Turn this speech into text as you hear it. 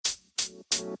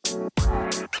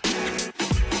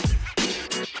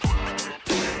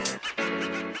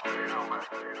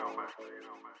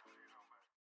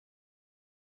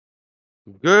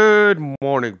Good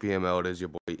morning, PML. It is your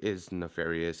boy is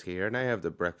Nefarious here, and I have the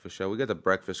breakfast show. We got the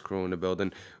breakfast crew in the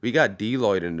building. We got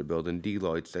Deloitte in the building.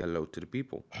 Deloitte, say hello to the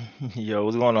people. Yo,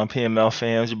 what's going on, PML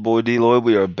fans? Your boy D Lloyd.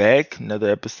 We are back. Another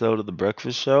episode of the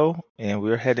Breakfast Show, and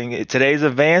we're heading. Today's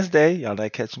Advance Day. Y'all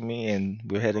not catching me, and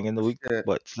we're heading into week Shit.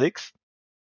 what 6?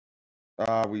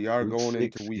 We are Week going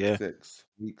into 6. week Yeah. six.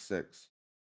 Week six.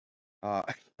 Uh,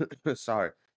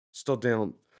 sorry, still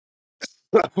dealing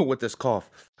with this cough.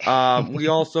 We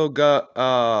also got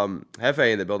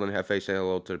Hefe in the building. Hefe, say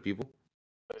hello to the people.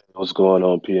 What's going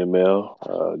on,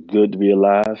 PML? Good to be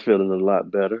alive, feeling a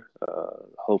lot better.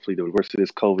 Hopefully, the worst of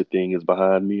this COVID thing is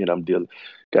behind me, and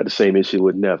got the same issue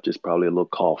with Neff, just probably a little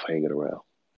cough hanging around.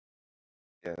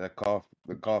 Yeah, the cough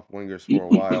lingers for a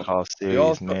while. All We serious,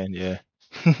 also man. Yeah.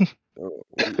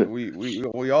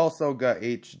 we also got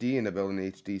HD in the building.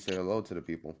 HD, say hello to the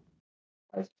people.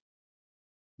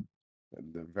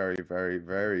 The very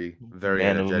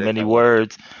Man of energetic. many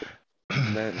words.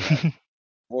 Man,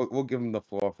 we'll give him the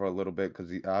floor for a little bit because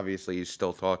he's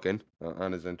still talking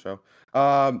on his intro.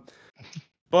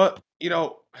 But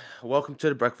welcome to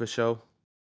the breakfast show.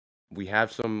 We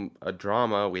have some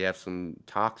drama. We have some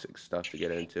toxic stuff to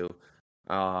get into.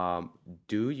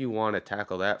 Do you want to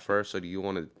tackle that first, or do you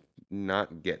want to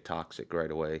not get toxic right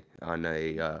away on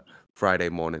a Friday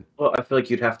morning? Well, I feel like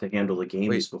you'd have to handle the Wait.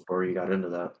 games before you got into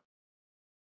that.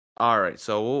 All right,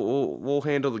 so we'll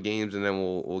handle the games and then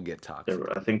we'll get toxic.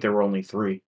 I think there were only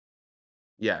 3.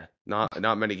 Yeah,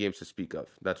 not many games to speak of.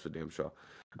 That's for damn sure.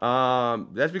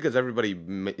 That's because everybody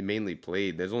mainly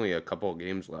played. There's only a couple of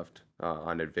games left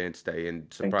on Advanced Day,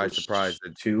 and surprise, surprise,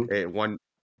 2. one.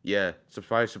 Yeah,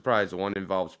 surprise, surprise. One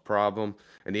involves Problem,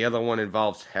 and the other one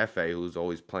involves Hefe, who's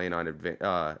always playing on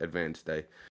Advanced Day.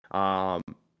 But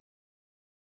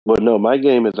no, my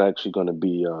game is actually going to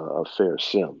be a fair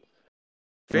sim.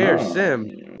 Fair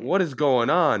Sim. What is going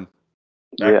on?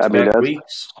 Yeah, I mean Back-to-back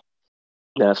weeks.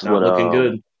 that's Not what looking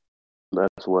good.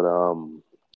 that's what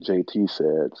JT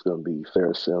said. It's going to be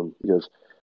fair sim because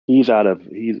he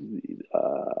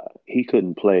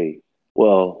couldn't play.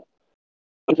 Well,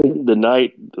 the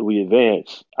night we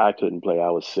advanced, I couldn't play. I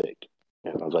was sick.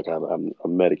 And I was like, I'm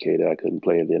medicated. I couldn't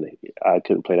play. And then I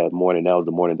couldn't play that morning. That was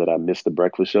the morning that I missed the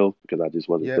breakfast show because I just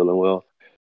wasn't Yep. feeling well.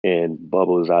 And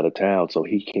Bubba was out of town, so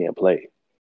he can't play.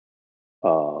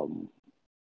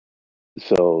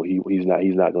 So he's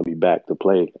not going to be back to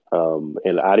play.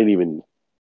 And I didn't even.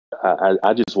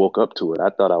 I just woke up to it. I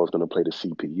thought I was going to play the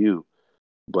CPU,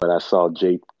 but I saw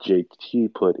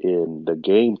JT put in the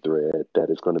game thread that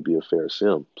it's going to be a fair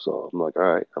sim. So I'm like, all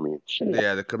right. I mean,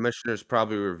 Yeah, the commissioners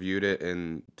probably reviewed it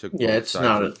and took Yeah, both it's sides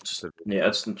not of a. the Yeah,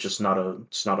 it's not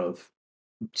a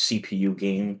CPU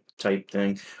game type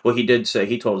thing. Well, he did say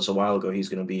he told us a while ago he's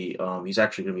going to be. He's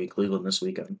actually going to be in Cleveland this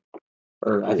weekend,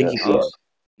 or I think he yeah,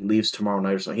 leaves tomorrow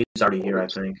night or something. He's already here, I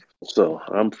think. so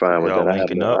I'm fine with Y'all that.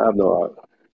 linking up? I have no.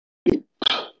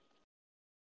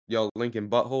 Yo, Lincoln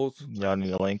buttholes. Y'all need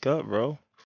to link up, bro.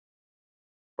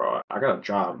 Bro, I got a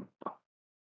job.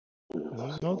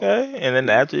 Okay. And then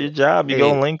after your job, you Hey,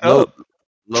 gonna link up.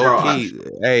 low key.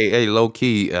 Hey, low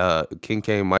key. King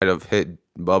K might have hit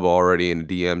Bubba already in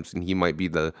the DMs, and he might be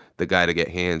the guy to get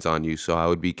hands on you. So I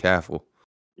would be careful.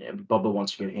 Yeah, Bubba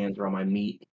wants to get hands around my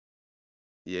meat.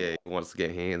 Yeah, he wants to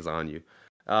get hands on you.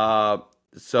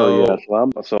 So yeah,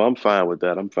 So so I'm fine with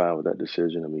that. I'm fine with that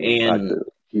decision. I mean, And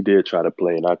he did try to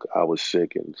play, and I was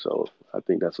sick, and so I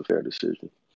think that's a fair decision.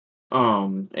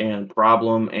 and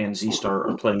Problem and Z Star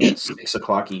are playing at 6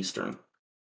 o'clock Eastern.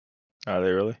 Are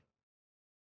they really?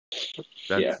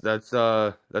 Yeah. that's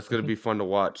gonna be fun to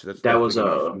watch. That's That definitely was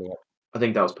gonna be fun to watch. I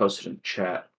think that was posted in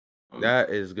chat. That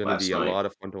is gonna Last be a night. lot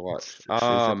of fun to watch. 6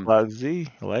 o'clock Z.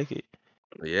 I like it.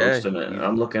 Yeah, Posting it.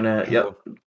 I'm looking at. Yep,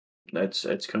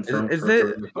 it's confirmed. Is for it?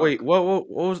 3 o'clock. Wait, what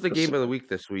was the game of the week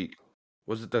this week?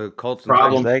 Was it the Colts and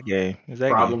Problem. It's Titans? that game. It's that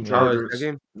Problem game. Yeah. Oh, is that Chargers.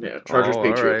 game? Yeah, Chargers Oh, all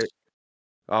Patriots.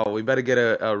 right. Oh, we better get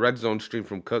a red zone stream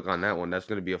from Cook on that one. That's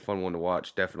gonna be a fun one to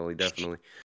watch. Definitely.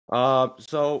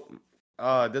 So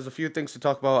there's a few things to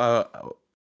talk about.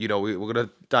 We're gonna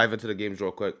dive into the games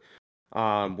real quick.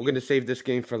 We're gonna save this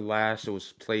game for last. It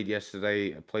was played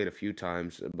yesterday. I played a few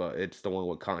times, but it's the one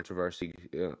with controversy.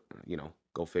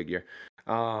 Go figure.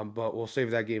 But we'll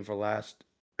save that game for last.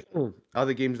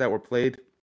 Other games that were played.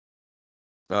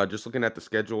 Just looking at the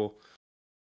schedule,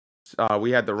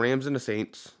 we had the Rams and the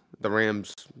Saints. The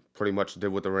Rams pretty much did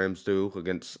what the Rams do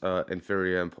against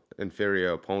inferior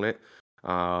opponent.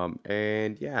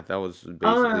 And yeah, that was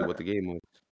basically what the game was.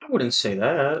 I wouldn't say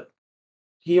that.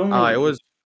 He It only was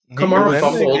He Kamara was in the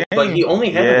fumbled, but he game. only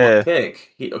had Yeah. one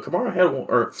pick. Kamara had one,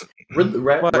 or but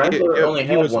Rattler only he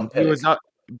had was one he was pick. up,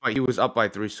 but he was up by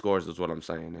 3 scores, is what I'm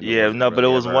saying, and it Yeah, wasn't no, but it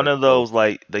really was one ever of close. those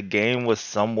like the game was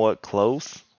somewhat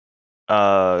close.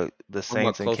 The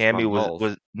Somewhat Saints and close by Cammy balls.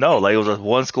 was no, like it was a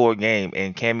 1-score game,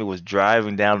 and Cammy was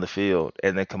driving down the field,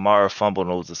 and then Kamara fumbled,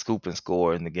 and it was a scoop and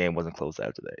score, and the game wasn't close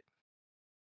after that.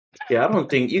 Yeah, I don't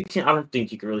think you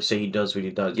can really say he does what he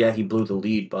does. Yeah, he blew the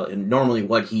lead, but normally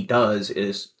what he does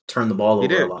is turn the ball He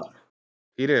over a didn't. lot.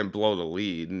 He didn't blow the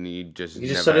lead, and he just You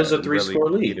just said it was never a really 3-score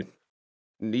competed.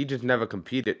 lead. He just never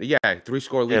competed. Yeah,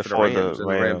 3-score lead Yeah, for the for the Rams, and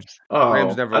the Rams Rams.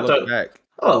 Rams Oh, never I looked thought. back.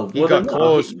 Oh, He well got then no.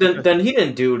 close. Then he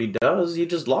didn't do what he does. He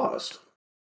just lost.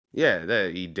 Yeah,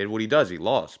 he did what he does. He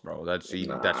lost, bro. That's what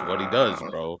he does, Nah.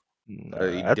 bro. Nah,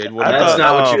 He I, did th- what I he That's does.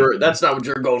 thought not what you're. That's not what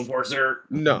you're going for, sir.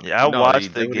 No, yeah, I no, he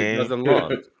watched the did what he does game. and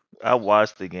lost. I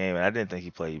watched the game, and I didn't think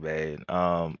he played bad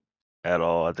at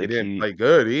all. I He think didn't play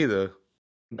good either.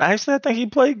 actually, I think he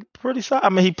played pretty solid. I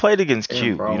mean, he played against Damn,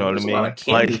 Q. bro, You know what I there's a lot mean? of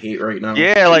Cammy hate right now.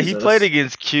 Like he played Jesus.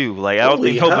 against Q. Like I don't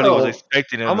Holy think nobody was hell.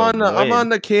 expecting him I'm to on the win.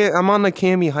 I'm on the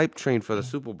Cammy hype train for the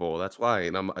Super Bowl. That's why,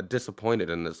 and I'm disappointed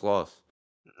in this loss.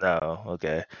 No,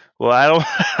 okay. Well, I don't.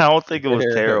 I don't think it was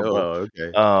terrible. Well,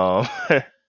 okay. I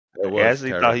It was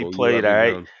actually thought he terrible. You played let me all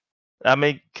right. down. I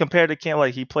mean, compared to Cam,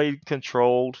 like he played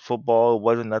controlled football. It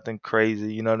wasn't nothing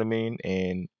crazy. You know what I mean?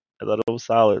 And I thought it was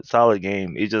solid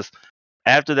game. It just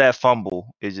after that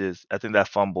fumble, I think that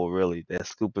fumble really that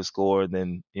scoop and score, and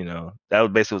then that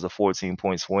was basically was a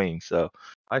 14-point swing. So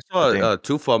I I think saw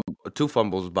two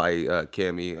fumbles by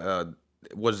Cammy.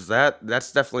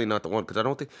 That's definitely not the one, because I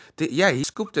don't think. Yeah, he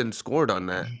scooped and scored on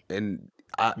that, and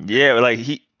yeah, like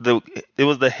it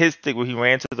was the hit stick where he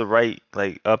ran to the right,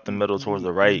 like up the middle towards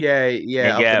the right, yeah,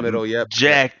 and up the got middle. Yep.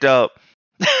 jacked up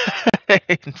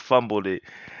and fumbled it,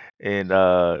 and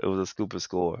it was a scoop and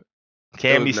score.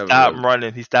 Cammy never stopped good.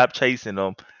 running. He stopped chasing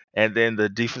them. And then the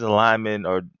defensive lineman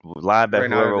or linebacker,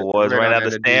 Ran out whoever of it was, ran out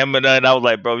of energy. stamina. And I was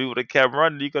like, bro, if you would have kept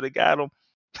running, you could have got him.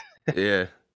 Yeah.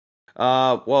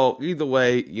 Well, either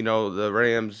way, the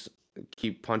Rams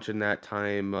keep punching that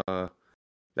timeshare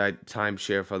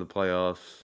for the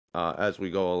playoffs as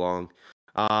we go along.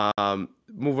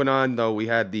 Moving on, though, we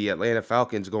had the Atlanta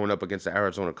Falcons going up against the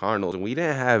Arizona Cardinals, and we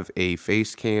didn't have a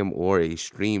face cam or a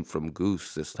stream from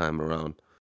Goose this time around.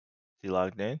 He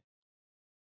locked in?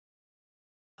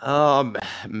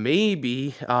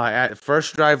 Maybe. At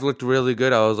first drive looked really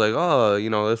good. I was like, oh,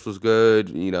 this was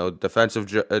good.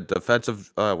 Defensive.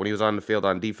 When he was on the field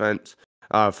on defense,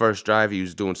 first drive he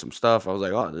was doing some stuff. I was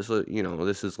like, oh,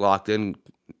 this is locked in,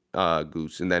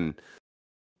 Goose. And then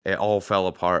it all fell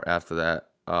apart after that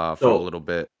for a little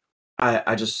bit.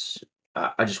 I just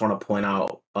want to point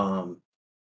out. Well,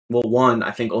 one,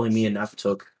 I think only me and Neff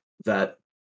took that.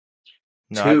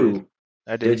 No, Two,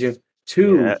 I did. Did you?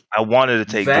 Two, yeah, I wanted to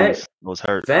take Goose. I was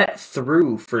hurt. Vet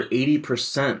threw for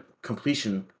 80%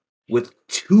 completion with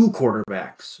two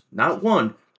quarterbacks, not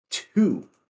one, two.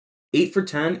 8 for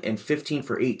 10 and 15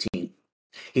 for 18.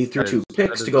 He threw two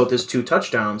picks to go with his 2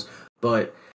 touchdowns,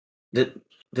 but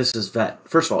this is Vet.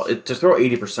 First of all, to throw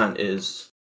 80%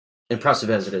 is impressive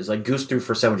as it is. Like Goose threw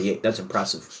for 78. That's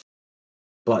impressive.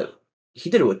 But he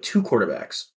did it with 2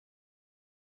 quarterbacks.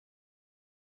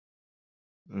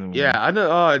 Yeah, I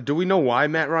know. Do we know why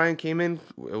Matt Ryan came in?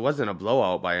 It wasn't a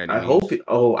blowout by any means.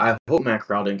 I hope Matt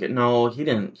Corral didn't get. No, he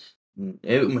didn't.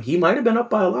 He might have been up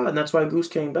by a lot, and that's why Goose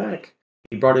came back.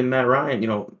 He brought in Matt Ryan.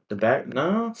 The back.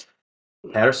 No,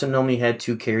 Patterson only had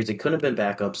 2 carries. They couldn't have been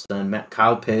backups then.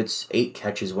 Kyle Pitts 8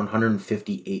 catches,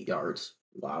 158 yards.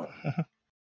 Wow.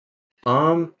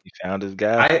 He found his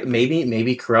guy.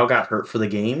 Maybe Corral got hurt for the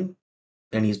game,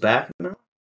 and he's back now.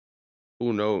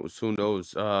 Who knows?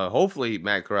 Hopefully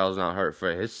Matt Corral's not hurt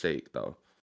for his sake, though.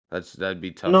 That'd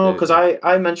be tough. No, because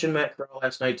I mentioned Matt Corral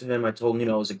last night to him. I told him,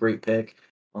 it was a great pick.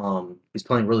 He's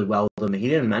playing really well with him. He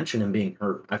didn't mention him being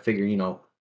hurt. I figure,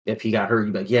 if he got hurt,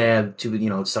 he'd be like, yeah,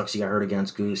 it sucks he got hurt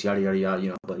against Goose, yada, yada,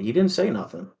 yada, but he didn't say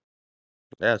nothing.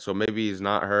 Yeah, so maybe he's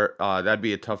not hurt. That'd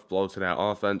be a tough blow to that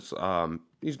offense.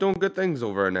 He's doing good things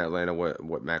over in Atlanta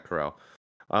with Matt Corral.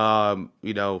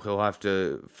 He'll have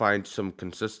to find some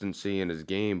consistency in his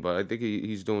game, but I think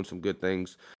he's doing some good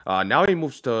things. Now he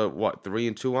moves to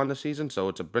 3-2 on the season, so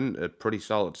it's been a pretty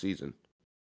solid season.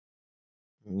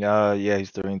 Yeah,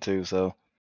 he's 3-2. So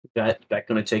that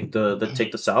gonna take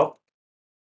the South.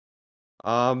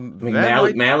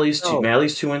 Malley's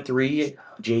 2-3,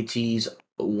 JT's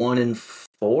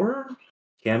 1-4,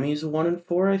 Cammy's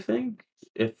 1-4, I think.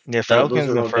 Falcons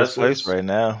in first place right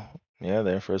now. Yeah,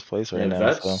 they're in first place right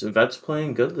now. Vet's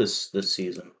playing good this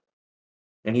season.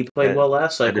 and he played well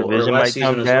last That cycle or division last might season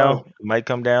come as down. well. It might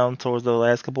come down towards the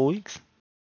last couple weeks.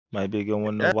 Might be a good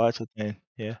one to Yeah. watch. I think.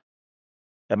 Yeah.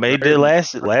 I mean, it did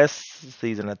last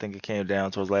season. I think it came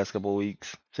down towards the last couple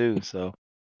weeks too. So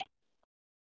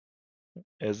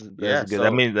that's Yeah, good. so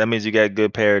That means you got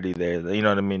good parity there. You know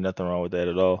what I mean? Nothing wrong with that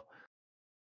at all.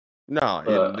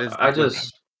 no, there's I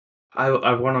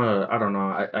definitely want to, I don't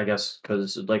know, I guess,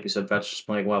 because like you said, Vet's just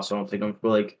playing well, so I don't think I'm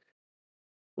like,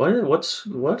 what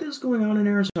is going on in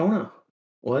Arizona?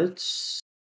 It's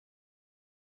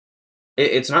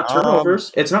not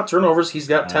turnovers. It's not turnovers. He's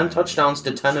got 10 touchdowns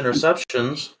to 10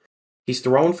 interceptions. He's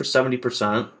thrown for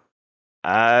 70%.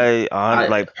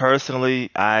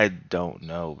 Personally, I don't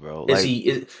know, bro. Is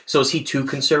he too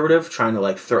conservative, trying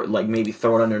to maybe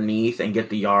throw it underneath and get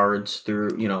the yards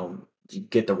through,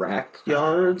 get the rack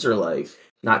yards, or like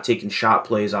not taking shot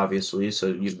plays, obviously,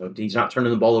 so he's not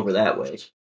turning the ball over that way.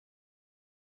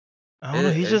 I don't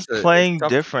know. He's just it's playing tough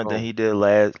to different than call. he did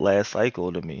last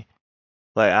cycle to me.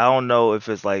 Like I don't know if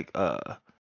it's like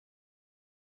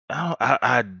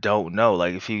I don't know.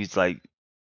 Like if he's like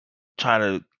trying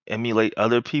to emulate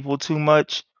other people too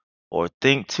much or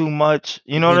think too much.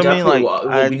 You know He what I mean? definitely.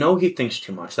 Like We know he thinks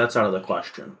too much. That's out of the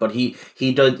question. But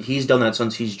he's done that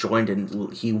since he's joined,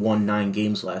 and he won 9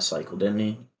 games last cycle, didn't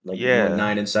he? Like he went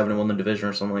 9-7 and won the division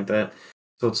or something like that.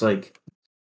 So it's like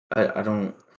I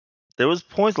don't. There was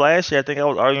points last year. I think I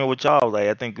was arguing with y'all. Like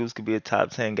I think Goose could be a top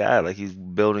 10 guy. Like he's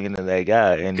building into that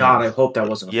guy. And God, I hope that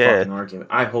wasn't a fucking argument.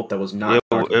 I hope that was not.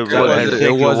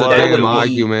 It was a damn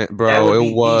argument, bro.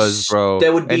 It was, bro.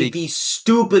 That would be the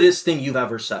stupidest thing you've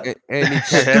ever said. And he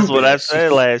that's what I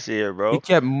said last year, bro. He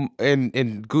kept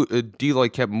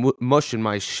D-Lloyd kept mushing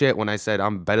my shit when I said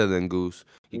I'm better than Goose.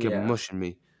 He kept mushing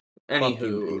me.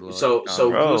 Anywho, so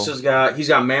Goose he's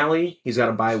got Mally. He's got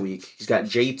a bye week. He's got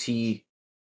JT,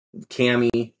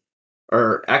 Cammy,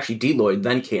 or actually D-Lloyd,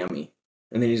 then Cammy,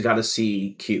 and then he's got to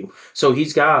see Q. So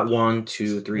he's got 1,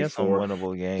 2, 3, 4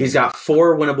 winnable games. He's got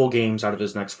 4 winnable games out of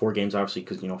his next 4 games, obviously,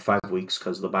 because 5 weeks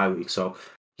because of the bye week. So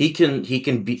he can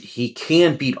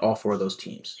beat all 4 of those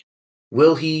teams.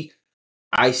 Will he?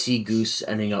 I see Goose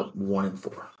ending up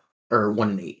 1-4 or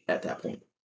 1-8 at that point.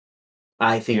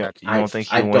 I think. You don't think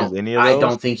he wins any of those? I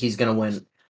don't think he's gonna win.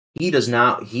 He does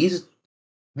not. He's.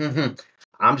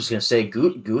 I'm just gonna say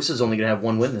Goose is only gonna have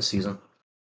 1 win this season.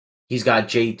 He's got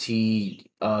JT,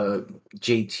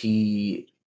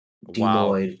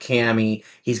 D-Lloyd, Cammy.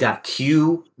 He's got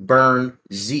Q, Burn,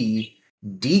 Z,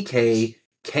 DK,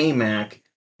 K-Mac,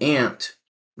 Ant.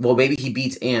 Well, maybe he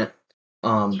beats Ant,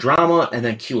 Drama, and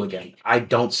then Q again. I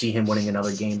don't see him winning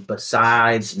another game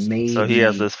besides maybe. So he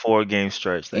has this 4-game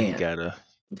stretch that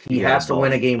he has to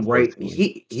win a game, right?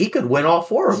 He could win all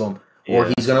 4 of them, or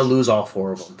he's gonna lose all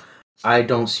 4 of them. I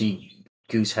don't see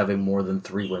Goose having more than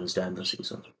 3 wins to end the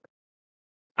season.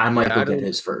 I might go get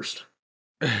his first.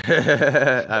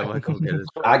 I might go get his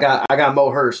first. I got Mo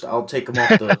Hurst. I'll take him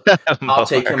off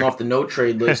the no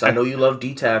trade list. I know you love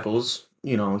D tackles.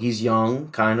 He's young,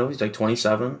 kind of. He's like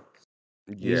 27.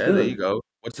 Yeah, there you go.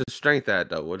 What's his strength at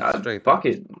though? What's his strength? Fuck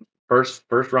it. First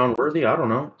round worthy. I don't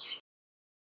know.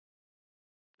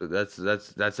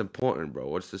 That's important, bro.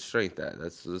 What's the strength at?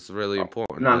 That's really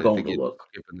important. I'm not going to look.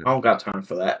 I don't got time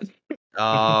for that.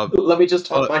 Let me just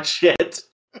talk my shit.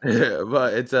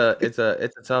 But it's a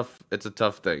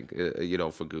tough thing,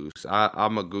 for Goose.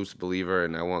 I'm a Goose believer,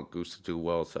 and I want Goose to do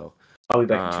well. So I'll be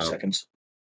back in 2 seconds.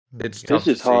 It's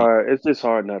just hard. It's just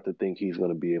hard not to think he's going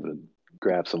to be able to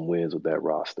grab some wins with that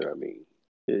roster. I mean,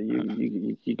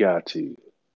 you got to.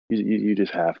 You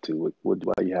just have to. While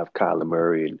you have Kyler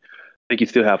Murray, and I think you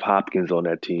still have Hopkins on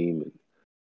that team, and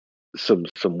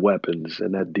some weapons,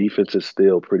 and that defense is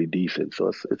still pretty decent.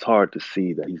 So it's hard to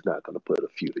see that he's not going to put a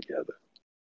few together.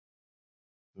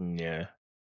 Yeah.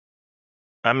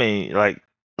 I mean, like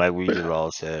we just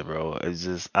all said, bro. It's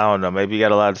just I don't know. Maybe you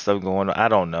got a lot of stuff going on. I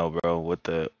don't know, bro. What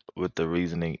the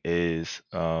reasoning is,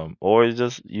 or it's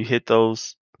just you hit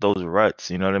those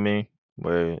ruts. You know what I mean?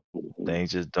 Where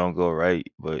things just don't go right.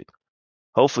 But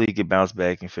hopefully he can bounce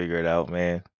back and figure it out,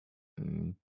 man.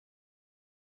 And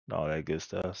all that good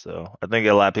stuff. So I think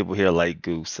a lot of people here like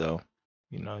Goose. So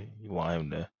you want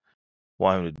him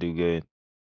to do good.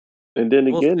 And then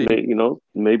again,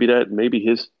 maybe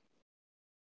his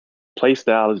play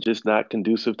style is just not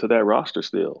conducive to that roster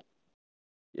still.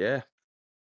 Yeah,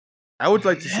 I would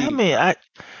like to see. I mean,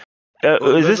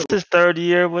 is this his 3rd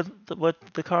year with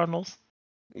the Cardinals?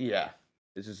 Yeah,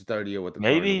 this is his 3rd year with the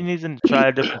Maybe Cardinals. he needs to try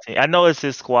a different team. I know it's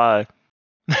his squad.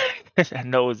 I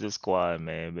know it's his squad,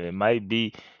 man. But it might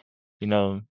be,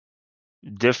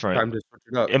 different. Time to switch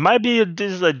it up. It might be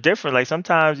just a different. Like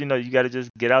sometimes you got to just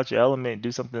get out your element,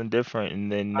 do something different,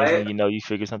 and then next thing you know, you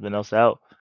figure something else out.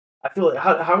 I feel like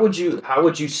how would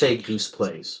you say Goose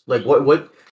plays? Like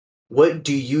what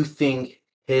do you think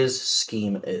his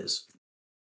scheme is?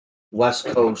 West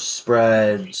Coast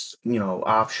spreads,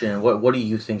 option. What do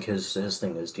you think his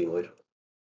thing is, D-Lloyd?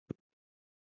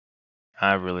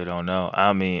 I really don't know.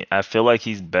 I mean, I feel like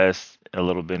he's best a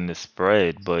little bit in the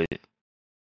spread, but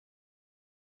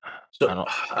So,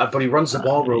 but he runs the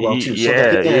ball real well too. So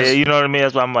yeah, the thing is, you know what I mean.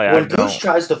 That's why I'm like, when Goose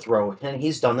tries to throw, and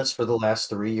he's done this for the last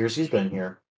 3 years he's been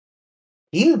here,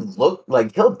 he look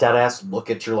like he'll dead ass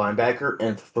look at your linebacker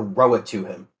and throw it to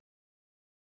him.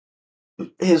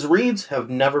 His reads have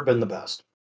never been the best,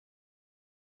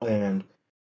 and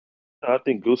I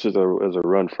think Goose is a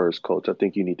run first coach. I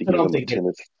think you need to I give don't him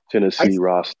a think Tennessee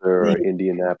roster or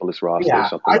Indianapolis roster or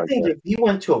something I like think that. if he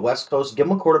went to a West Coast, give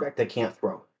him a quarterback that can't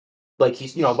throw. Like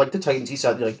he's, like the Titans, he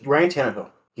said, like Ryan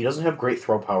Tannehill. He doesn't have great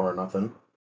throw power or nothing,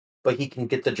 but he can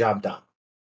get the job done.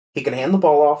 He can hand the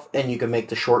ball off, and you can make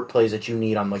the short plays that you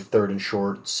need on like third and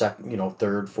short,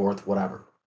 third, fourth, whatever.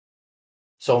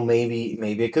 So maybe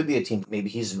it could be a team. Maybe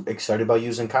he's excited about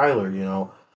using Kyler.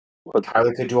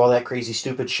 Kyler could do all that crazy,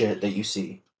 stupid shit that you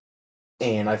see,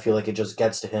 and I feel like it just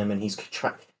gets to him, and he's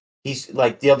trying. He's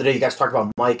like the other day, you guys talked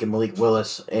about Mike and Malik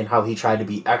Willis and how he tried to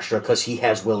be extra because he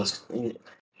has Willis.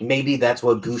 Maybe that's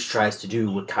what Goose tries to do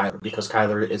with Kyler because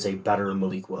Kyler is a better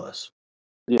Malik Willis.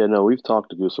 Yeah, no, we've talked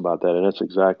to Goose about that, and that's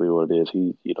exactly what it is.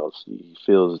 He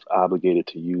feels obligated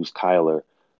to use Kyler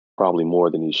probably more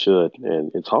than he should,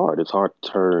 and it's hard. It's hard to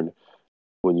turn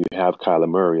when you have Kyler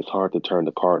Murray. It's hard to turn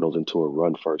the Cardinals into a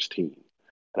run first team.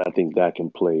 And I think that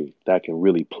can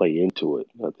really play into it.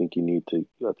 I think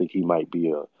he might be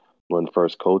a run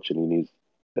first coach, and he needs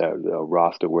a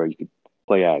roster where you could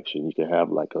play action. You could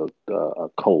have like a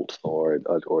Colts or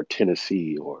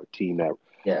Tennessee or a team that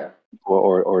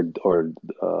or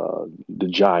the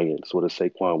Giants with a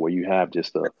Saquon, where you have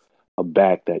just a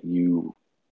back that you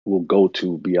will go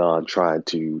to beyond trying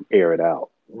to air it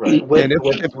out. Right. And if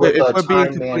we're being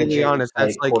completely honest,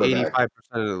 that's like 85%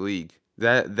 of the league.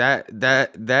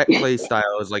 That play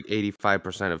style is like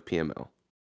 85% of PML.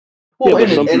 Well,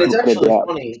 and it's actually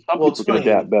funny. Some people can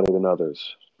adapt better than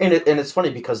others. And it's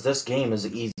funny because this game is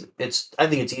easy. I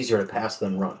think it's easier to pass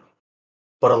than run,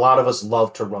 but a lot of us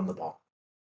love to run the ball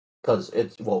because I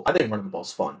think running the ball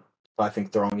is fun. But I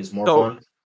think throwing is more fun.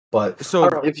 But I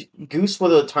don't know, if Goose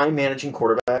with a time managing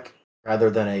quarterback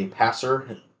rather than a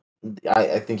passer,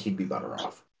 I think he'd be better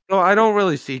off. No, I don't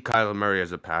really see Kyler Murray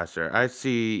as a passer. I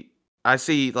see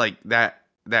like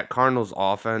that Cardinals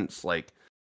offense, like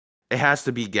it has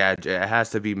to be gadget. It has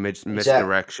to be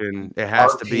misdirection. It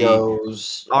has to be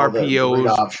RPOs, read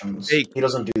options. He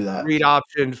doesn't do that. Read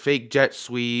option, fake jet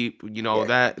sweep.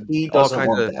 That he doesn't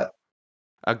want that.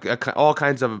 All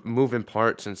kinds of moving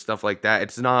parts and stuff like that.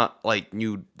 It's not like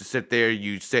you sit there,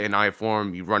 you sit in I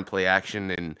form, you run play action,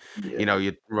 and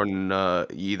you run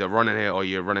either running it or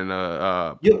you're running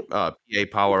a PA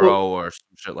power O or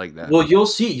some shit like that. Well, you'll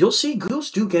see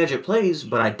Goose do gadget plays,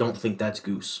 but I don't think that's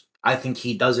Goose. I think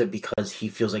he does it because he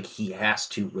feels like he has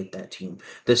to with that team.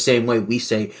 The same way we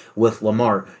say with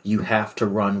Lamar, you have to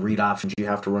run read options, you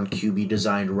have to run QB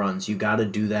designed runs. You got to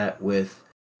do that with.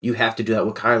 You have to do that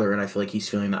with Kyler, and I feel like he's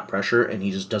feeling that pressure, and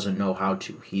he just doesn't know how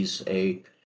to. He's a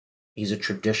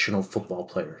traditional football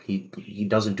player. He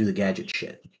doesn't do the gadget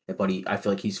shit, but I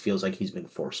feel like he feels like he's been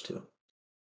forced to.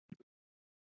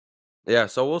 Yeah,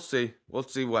 so we'll see. We'll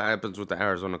see what happens with the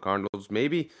Arizona Cardinals.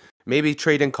 Maybe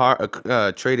trading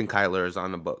Kyler is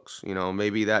on the books.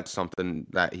 Maybe that's something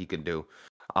that he could do.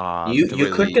 You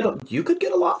could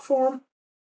get a lot for him.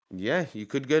 Yeah, you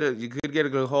could get a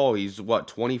good haul. He's what,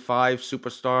 25,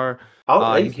 superstar.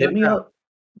 Hit me up.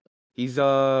 He's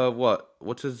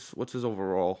what's his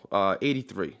overall?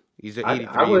 83. He's at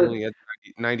 83. He only has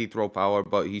 90 throw power,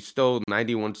 but he's still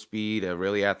 91 speed, a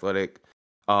really athletic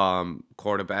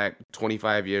quarterback,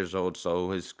 25 years old, so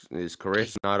his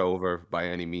career's not over by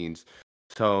any means.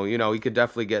 So, he could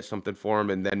definitely get something for him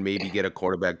and then maybe get a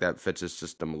quarterback that fits his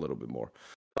system a little bit more.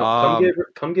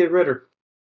 Come get Ritter.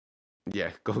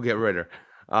 Yeah, go get Ritter.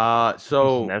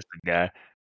 So that's the guy.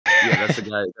 Yeah, that's the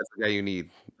guy. That's the guy you need.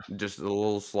 Just a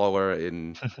little slower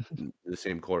in the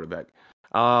same quarterback.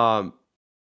 But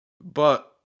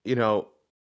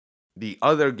the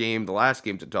other game, the last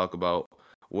game to talk about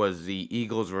was the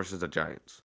Eagles versus the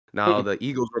Giants. Now the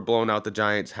Eagles were blowing out the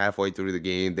Giants halfway through the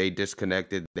game. They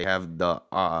disconnected. They have the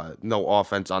no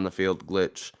offense on the field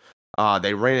glitch.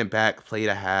 They ran it back, played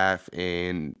a half,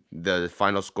 and the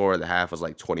final score of the half was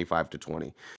like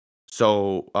 25-20.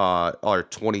 So, or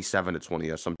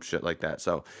 27-20 or some shit like that.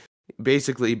 So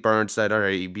basically, Burns said, all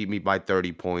right, he beat me by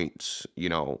 30 points,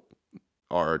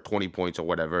 or 20 points or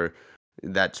whatever.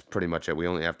 That's pretty much it. We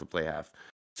only have to play half.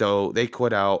 So they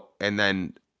quit out, and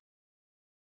then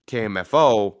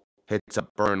KMFO hits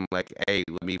up Burn like, hey,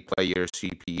 let me play your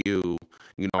CPU.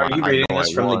 Are you I reading know I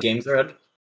this from the won. game thread?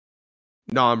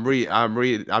 No,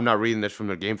 I'm not reading this from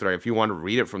the game thread. If you want to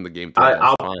read it from the game thread,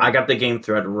 that's fine. I got the game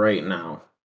thread right now.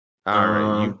 All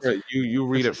right, you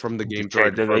read it from the game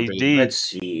thread. Detective AD. Let's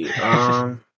see.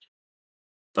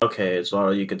 Okay, so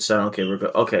you could say, okay, we're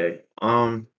good. Okay.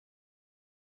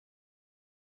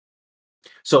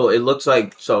 So it looks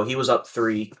like he was up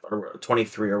 3 or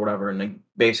 23 or whatever, and then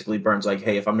basically Burns like,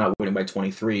 hey, if I'm not winning by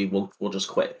 23, we'll just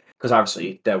quit, because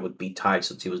obviously that would be tied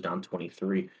since he was down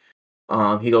 23.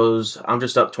 He goes, I'm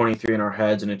just up 23 in our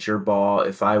heads, and it's your ball.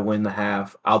 If I win the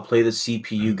half, I'll play the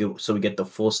CPU so we get the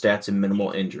full stats and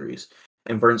minimal injuries.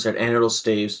 And Burns said, and it'll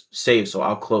save, so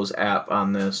I'll close app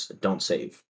on this. Don't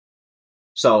save.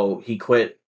 So he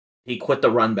quit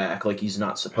the run back like he's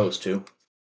not supposed to.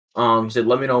 He said,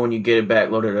 let me know when you get it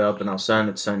back, load it up, and I'll send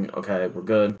it. Okay, we're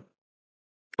good.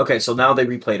 Okay, so now they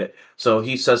replayed it. So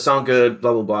he says, sound good,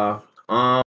 blah, blah,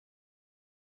 blah.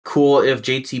 Cool if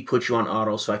JT puts you on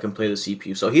auto so I can play the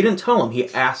CPU. So he didn't tell him.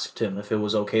 He asked him if it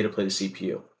was okay to play the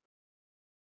CPU.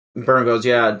 And Burn goes,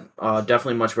 yeah,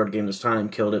 definitely much better game this time.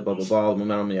 Killed it, blah, blah, blah,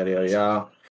 momentum, yada, yada,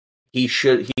 yada.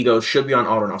 Should be on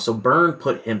auto now. So Burn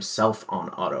put himself on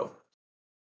auto.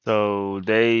 So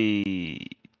they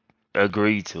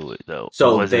agreed to it though.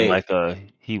 So it wasn't they like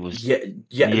he was.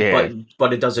 Yeah.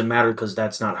 But it doesn't matter because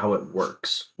that's not how it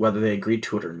works. Whether they agreed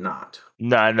to it or not.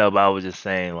 No, I know, but I was just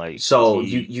saying like. So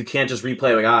you can't just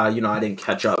replay like I didn't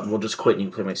catch up. We'll just quit and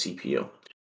you play my CPU.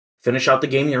 Finish out the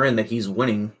game you're in that he's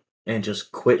winning and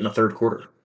just quit in the third quarter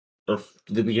or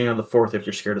the beginning of the fourth if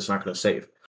you're scared it's not going to save.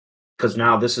 Because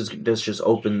now this just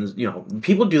opens,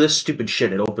 people do this stupid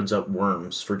shit. It opens up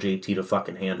worms for JT to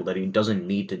fucking handle that he doesn't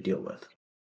need to deal with.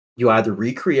 You either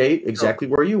recreate exactly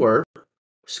where you were,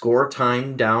 score,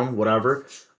 time, down, whatever,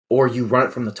 or you run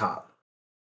it from the top.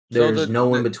 There's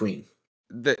no in between.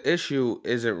 The issue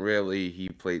isn't really he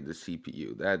played the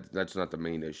CPU. That's not the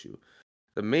main issue.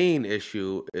 The main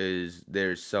issue is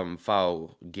there's some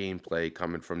foul gameplay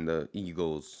coming from the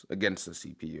Eagles against the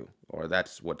CPU, or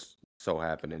that's what's so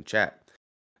happened in chat.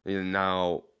 And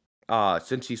now,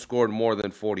 since he scored more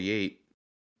than 48,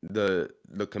 the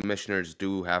commissioners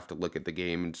do have to look at the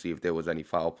game and see if there was any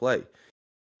foul play.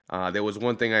 There was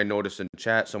one thing I noticed in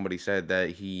chat. Somebody said that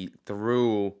he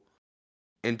threw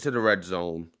into the red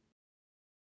zone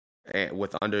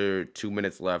with under 2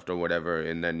 minutes left or whatever,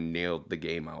 and then nailed the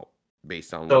game out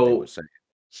based on what they were saying.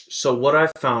 So what I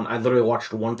found, I literally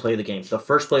watched one play of the game. The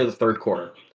first play of the third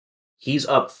quarter. He's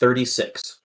up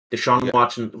 36. Deshaun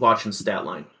Watson stat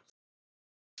line.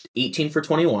 18 for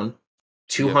 21,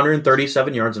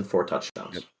 237 yards and 4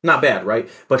 touchdowns. Yep. Not bad, right?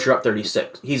 But you're up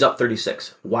 36. He's up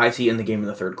 36. Why is he in the game in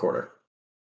the third quarter?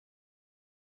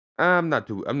 I'm not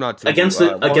too against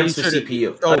the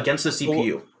CPU. Against the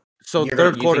CPU. So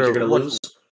third quarter, you're gonna lose?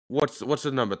 What's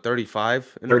the number?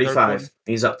 35. 35.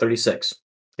 He's up 36.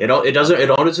 It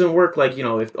doesn't work like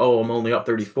if I'm only up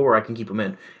 34, I can keep him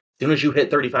in. As soon as you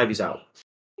hit 35, he's out.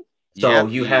 So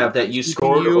you have that you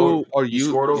scored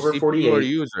over 48. Or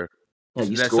user. Yeah,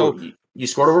 you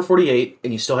scored over 48,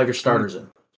 and you still have your starters in.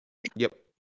 Yep.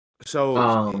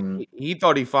 So he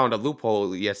thought he found a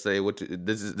loophole yesterday, which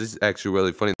this is actually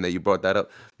really funny that you brought that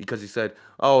up, because he said,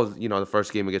 "Oh, the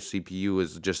first game against CPU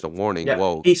is just a warning." Yeah,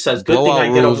 Whoa, he says, "Good thing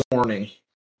I get a warning."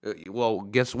 Well,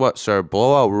 guess what, sir?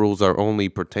 Blowout rules are only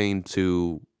pertain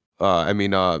to.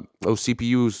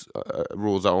 CPU's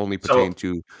rules are only pertain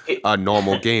to a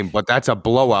normal game, but that's a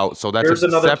blowout, so that's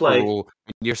another separate play. Rule.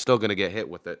 You're still gonna get hit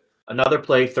with it. Another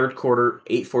play, third quarter,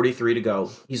 8:43 to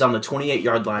go. He's on the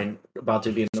 28-yard line, about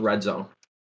to be in the red zone.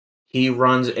 He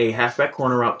runs a halfback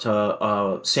corner up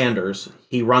to Sanders.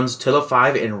 He runs to the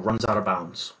 5 and runs out of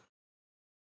bounds.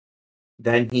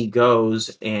 Then he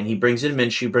goes and he brings in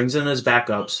Minshew, brings in his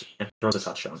backups, and throws a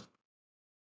touchdown.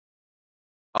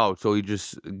 Oh, so he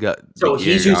just got. So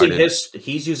he's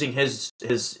using his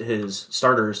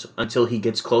starters until he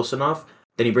gets close enough.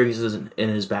 Then he brings in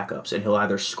his backups, and he'll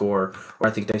either score, or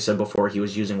I think they said before he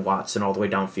was using Watson all the way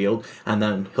downfield, and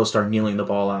then he'll start kneeling the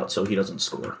ball out so he doesn't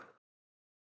score.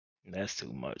 That's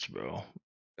too much, bro.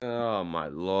 Oh my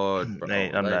lord, bro!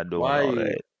 I'm not doing all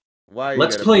that. Why?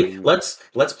 Let's play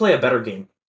a better game.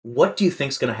 What do you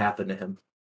think's gonna happen to him?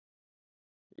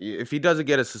 If he doesn't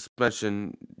get a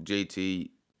suspension,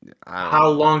 JT, how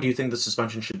long do you think the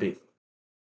suspension should be?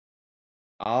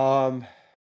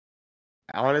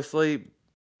 Honestly,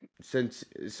 since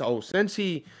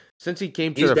he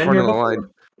came to He's the been front here of the before. line.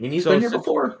 And he's So been here since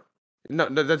before. No,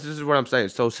 this is what I'm saying.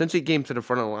 So since he came to the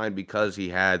front of the line because he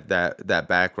had that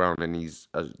background and he's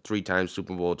a 3-time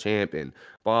Super Bowl champ and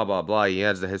blah blah blah, he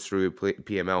has the history of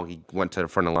PML. He went to the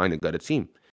front of the line and got a team.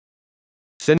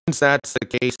 Since that's the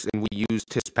case, and we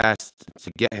used his past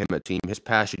to get him a team, his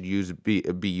past should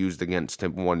be used against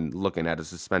him when looking at a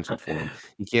suspension for him.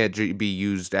 He can't be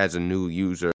used as a new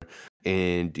user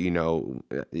and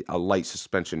a light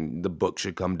suspension. The book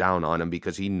should come down on him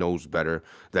because he knows better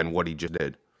than what he just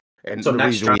did. And So the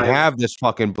next reason we drive, have this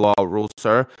fucking blowout rule,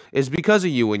 sir, is because of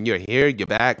you. And you're here, you're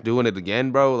back doing it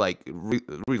again, bro. Like,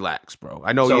 relax, bro.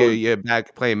 I know So- you're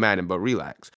back playing Madden, but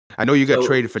relax. I know you got So-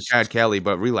 traded for Chad Kelly,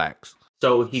 but relax.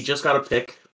 so he just got a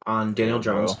pick on Daniel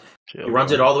Chill, bro. Jones. Chill, He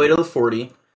runs bro. it all the way to the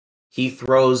 40. He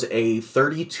throws a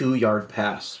 32-yard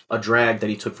pass, a drag that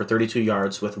he took for 32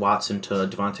 yards with Watson to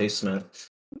Devontae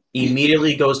Smith.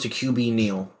 Immediately goes to QB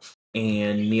Neal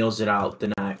and kneels it out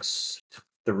the next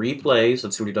 3 plays.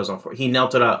 Let's see what he does on 4. He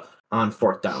knelt it out on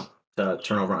 4th down to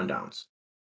turnover on downs.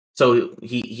 So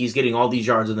he's getting all these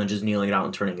yards and then just kneeling it out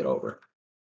and turning it over.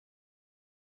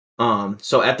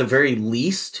 So at the very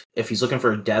least, if he's looking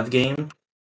for a dev game,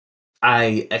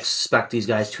 I expect these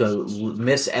guys to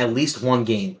miss at least one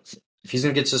game. If he's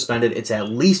going to get suspended, it's at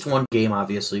least one game,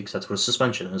 obviously, because that's what a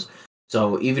suspension is.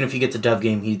 So even if he gets a dev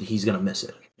game, he's going to miss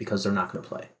it because they're not going to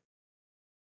play.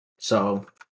 So,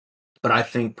 but I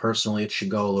think personally it should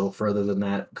go a little further than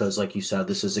that because, like you said,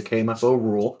 this is a KMFO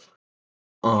rule.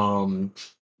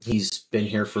 He's been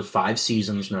here for 5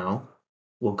 seasons now.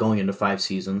 Well, going into 5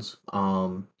 seasons.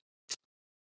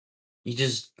 You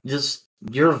just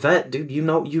you're a vet, dude. You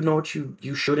know what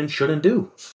you should and shouldn't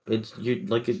do. I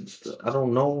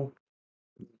don't know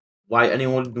why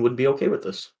anyone would be okay with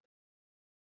this.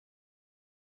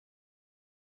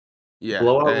 Yeah,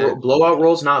 Blowout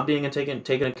rules not being taken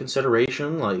into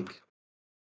consideration. Like,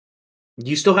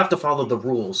 you still have to follow the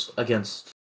rules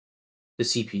against the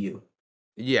CPU.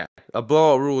 yeah. A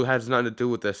blowout rule has nothing to do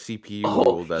with the CPU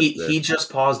rule. He just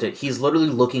paused it. He's literally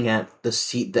looking at the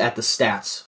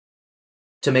stats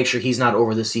to make sure he's not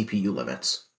over the CPU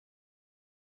limits.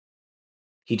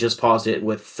 He just paused it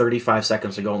with 35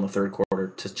 seconds to go in the 3rd quarter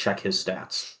to check his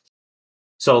stats.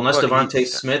 So unless Devontae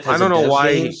Smith has I don't know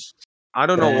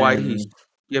why game, he's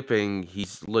skipping.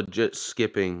 He's legit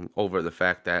skipping over the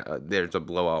fact that there's a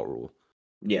blowout rule.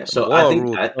 Yeah, so I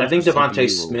think Devontae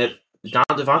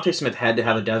Smith had to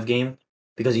have a dev game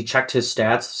because he checked his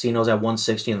stats, Cino's at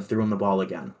 160 and threw him the ball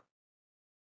again.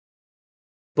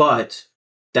 But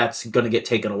that's going to get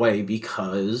taken away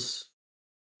because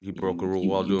he broke a rule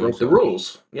while doing broke the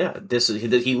rules. Yeah,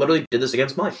 he literally did this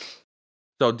against Mike.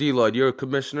 So D-Lloyd, you're a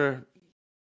commissioner.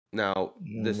 Now,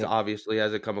 this Yep. obviously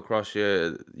hasn't come across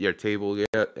your table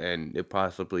yet, and it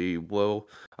possibly will.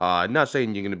 Not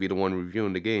saying you're going to be the one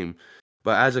reviewing the game,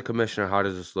 but as a commissioner, how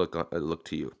does this look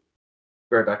to you?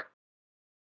 Right back.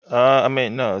 I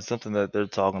mean, no, it's something that they're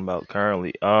talking about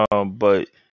currently. But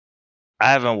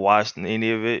I haven't watched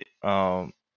any of it.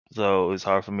 So it's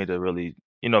hard for me to really,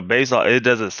 based on it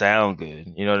doesn't sound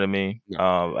good. You know what I mean?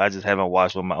 Yeah. I just haven't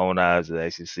watched with my own eyes to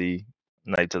actually see,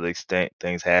 like, to the extent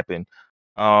things happen.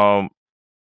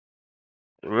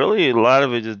 Really, a lot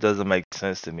of it just doesn't make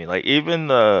sense to me. Like, even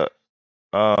them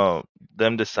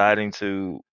deciding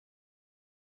to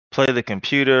play the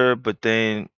computer, but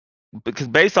then because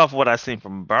based off what I seen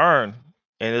from Burn,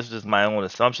 and this is just my own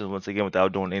assumptions once again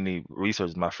without doing any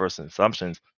research, my first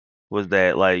assumptions was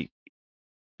that like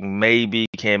maybe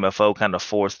KMFO kind of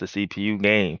forced the CPU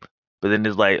game, but then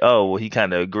it's like, oh well, he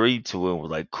kind of agreed to it and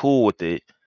was like cool with it.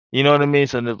 You know what I mean?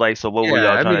 So it's like, so what were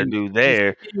y'all trying to do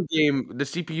there? The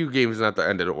CPU game is not the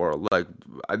end of the world. Like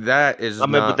that is.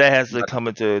 But that has to come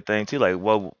into a thing too. Like,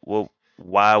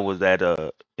 why was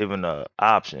that even a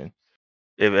option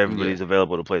if everybody's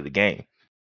available to play the game?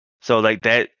 So like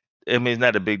that, I mean, it's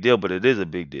not a big deal, but it is a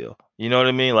big deal. You know what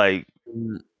I mean? Like,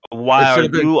 why are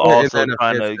you also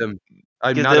trying to?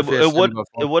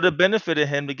 It would have benefited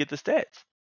him to get the stats.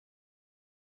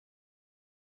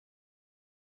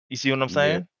 You see what I'm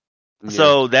saying? Yeah.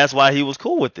 So that's why he was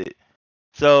cool with it.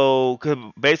 So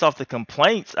based off the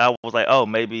complaints, I was like, oh,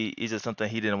 maybe it's just something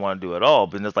he didn't want to do at all.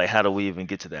 But it's like, how do we even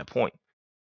get to that point?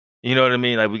 You know what I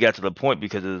mean? Like, we got to the point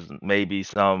because there's maybe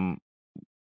some,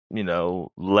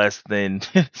 less than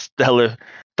stellar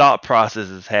thought process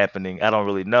is happening. I don't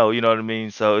really know. You know what I mean?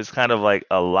 So it's kind of like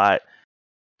a lot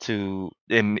to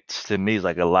me. It's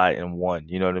like a lot in one.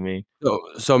 You know what I mean?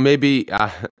 So maybe.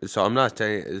 So I'm not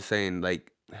saying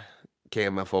like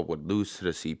KMFO would lose to the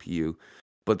CPU,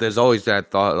 but there's always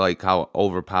that thought, like how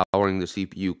overpowering the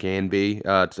CPU can be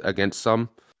against some.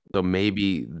 So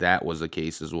maybe that was the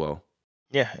case as well.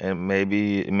 Yeah, and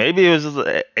maybe it was just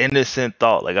an innocent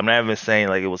thought. Like I'm not even saying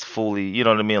like it was fully, you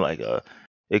know what I mean? Like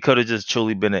it could have just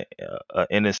truly been a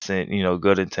innocent,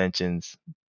 good intentions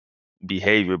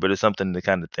behavior, but it's something to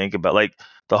kind of think about. Like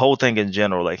the whole thing in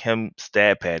general, like him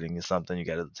stat padding is something you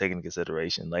got to take into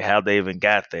consideration. Like how they even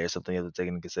got there is something you have to take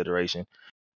into consideration.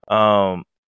 And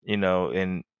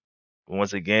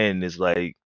once again, it's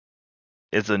like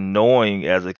it's annoying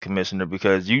as a commissioner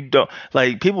because you don't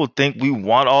like people think we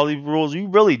want all these rules. You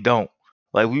really don't.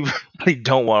 Like we really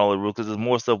don't want all the rules because there's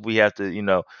more stuff we have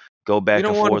to, go You back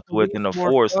don't and want forth to with police and more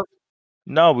enforce. stuff.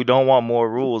 No, we don't want more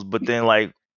rules. But then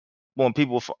like when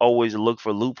people always look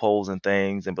for loopholes and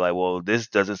things and be like, well, this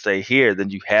doesn't say here, then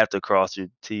you have to cross your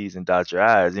T's and dot your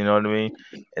I's. You know what I mean?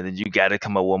 And then you got to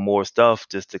come up with more stuff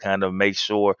just to kind of make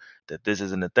sure that this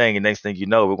isn't a thing. And next thing you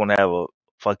know, we're gonna have a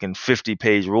fucking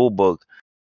 50-page rule book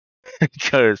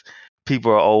because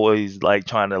people are always like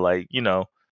trying to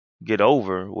get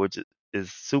over, which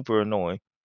is super annoying.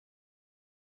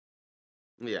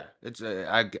 Yeah, it's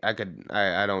I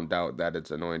don't doubt that it's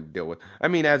annoying to deal with. I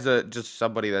mean, as just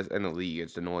somebody that's in the league,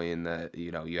 it's annoying that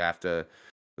you have to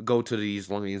go to these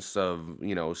lengths of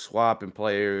swapping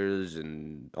players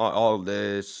and all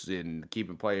this and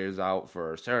keeping players out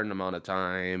for a certain amount of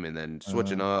time and then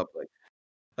switching up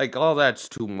like all that's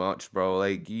too much, bro.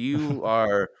 Like you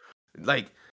are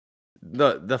like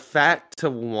the fact to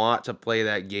want to play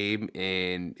that game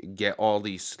and get all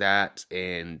these stats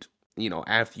and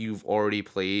after you've already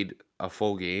played a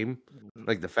full game,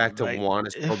 like the fact to Like want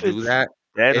to still if do it's that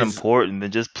that is, important,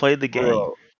 then just play the game.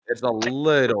 bro, it's it's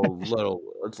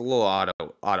a little out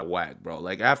of whack, bro.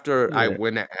 Like after I Yeah,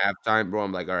 win at halftime, bro,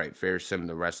 I'm like, all right, fair sim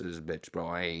the rest of this bitch, bro.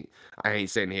 I ain't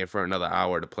sitting here for another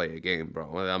hour to play a game,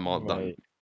 bro. I'm all done. right.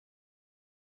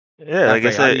 Yeah, like I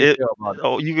Hefe, how do said, you feel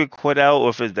about it? you could quit out, or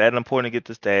if it's that important to get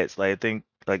the stats. Like I think,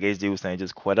 like HD was saying,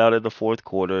 just quit out at the fourth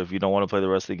quarter if you don't want to play the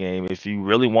rest of the game. If you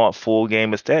really want full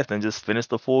game of stats, then just finish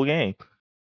the full game.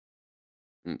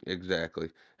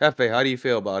 Exactly. Hefe, how do you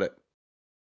feel about it?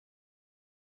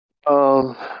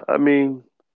 I mean,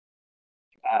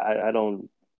 I don't.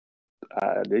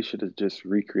 They should have just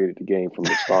recreated the game from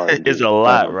the start and It's just a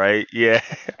lot, done. right? Yeah,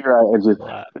 Right, it's just a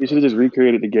lot. they should have just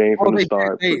recreated the game Well, from the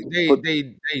start. Put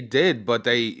they did, but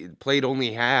they played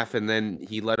only half, and then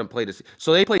he let them play this.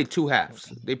 So they played two halves.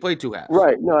 They played two halves.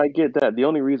 right. No, I get that. The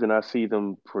only reason I see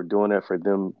them for doing that for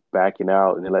them backing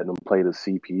out and letting them play the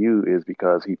CPU is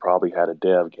because he probably had a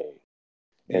dev game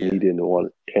and Yeah. he didn't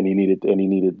want and he needed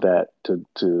that to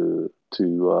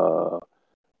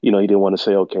he didn't want to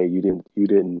say, okay, you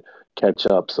didn't catch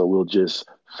up, so we'll just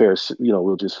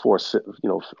we'll just force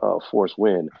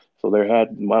win. So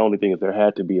my only thing is there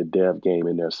had to be a dev game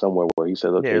in there somewhere where he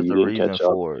says, okay, There's you a didn't reason catch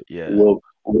up, for it. Yeah.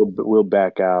 we'll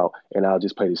back out, and I'll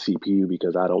just play the CPU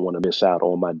because I don't want to miss out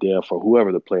on my dev for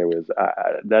whoever the player is.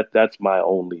 That's my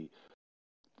only.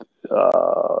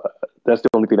 Uh, that's the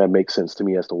only thing that makes sense to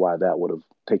me as to why that would have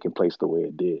taken place the way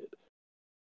it did.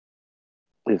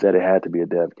 Is that it had to be a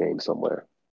dev game somewhere.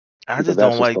 I Because just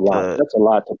that's don't just a like lot. That's a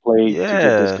lot to play to get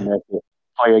yeah. disconnected,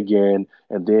 play again,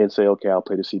 and then say, okay, I'll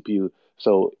play the CPU.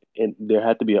 So and there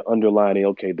had to be an underlining.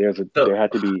 Okay, there So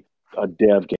had to be a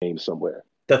dev game somewhere.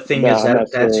 the thing is Now I'm that not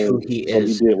that's who saying he what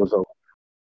he is. did was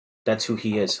That's who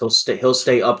he is. He'll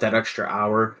stay up that extra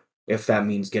hour if that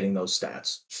means getting those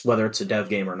stats, whether it's a dev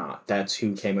game or not. That's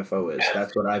who KMFO is.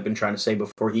 That's what I've been trying to say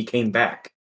before he came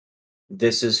back.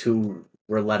 This is who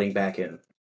we're letting back in.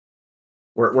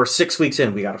 We're 6 weeks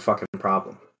in. We got a fucking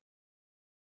problem.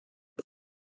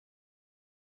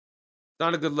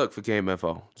 Not a good look for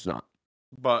KMFO. It's not.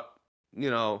 But you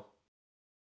know,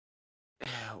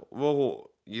 well,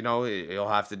 you'll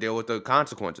have to deal with the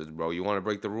consequences, bro. You want to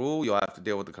break the rule, you'll have to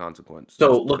deal with the consequence. That's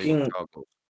So pretty much looking, how it goes.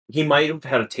 he might have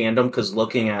had a tandem because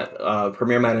looking at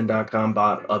PremierMadden.com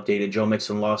bot updated Joe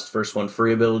Mixon lost first one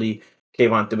free ability.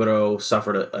 Kayvon Thibodeau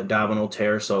suffered a abdominal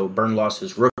tear, so Burn lost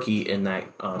his rookie in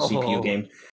that CPU Oh, game.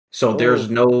 So there was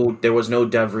no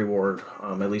dev reward,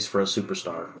 at least for a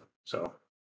superstar. So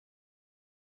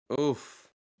oof,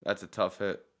 that's a tough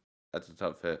hit. That's a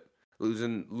tough hit.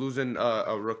 Losing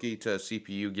a rookie to a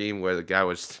CPU game where the guy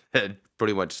was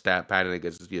pretty much stat padding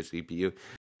against your CPU.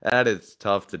 That is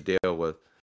tough to deal with.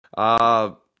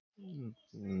 Uh,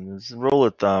 It's a rule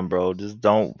of thumb, bro. Just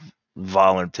don't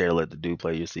voluntarily let the dude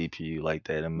play your CPU like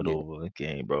that in the yeah, middle of a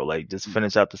game, bro. Like just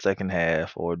finish out the second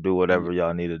half or do whatever yeah,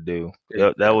 y'all need to do.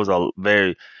 Yep, that was exactly. a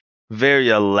very, very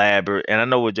elaborate. And I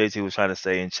know what JT was trying to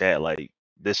say in chat. Like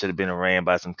this should have been ran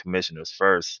by some commissioners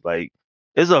first. Like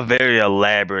it's a very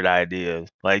elaborate idea.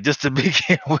 Like just to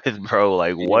begin with, bro.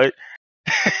 Like Yeah. what?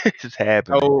 It's just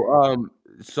happening.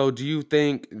 So do you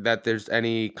think that there's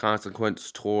any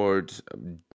consequence towards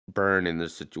Burn in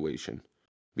this situation?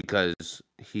 Because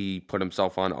he put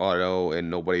himself on auto and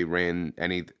nobody ran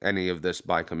any of this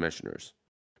by commissioners.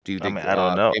 Do you I mean, think I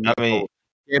don't know. I mean,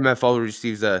 KMFO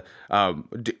receives a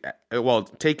well,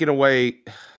 taking away,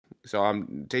 so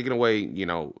I'm taking away,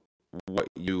 what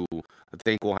you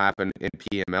think will happen in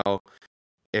PML.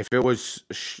 If it was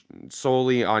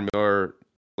solely on your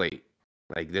plate,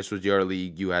 like this was your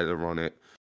league, you had to run it,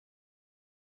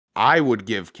 I would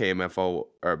give KMFO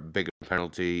a bigger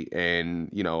penalty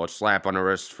and, a slap on the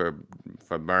wrist for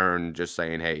Burn, just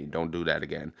saying, hey, don't do that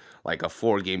again. Like a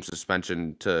 4-game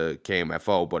suspension to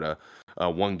KMFO, but a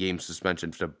 1-game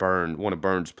suspension to Burn, one of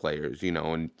Burn's players,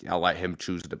 and I'll let him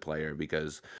choose the player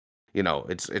because,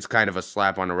 it's kind of a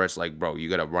slap on the wrist. Like, bro, you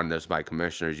got to run this by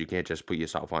commissioners. You can't just put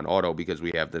yourself on auto because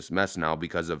we have this mess now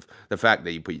because of the fact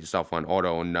that you put yourself on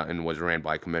auto and nothing was ran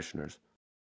by commissioners.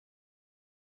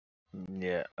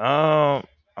 yeah. I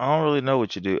don't really know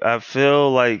what you do. I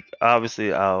feel like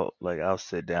obviously I'll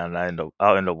sit down and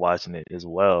I'll end up watching it as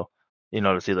well.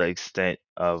 To see the extent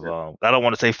of I don't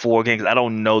want to say 4 games. I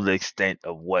don't know the extent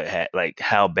of what like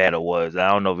how bad it was. I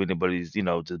don't know if anybody's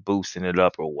just boosting it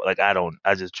up or what. Like I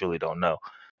just truly don't know.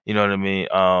 You know what I mean?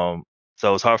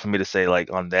 So it's hard for me to say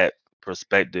like on that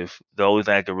perspective. The only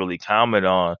thing I could really comment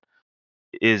on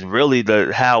is really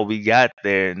the how we got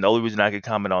there, and the only reason I can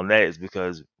comment on that is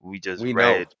because we just We know.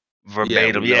 read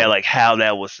verbatim, we know. like how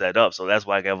that was set up. So that's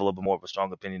why I have a little bit more of a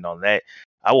strong opinion on that.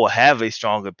 I will have a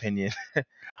strong opinion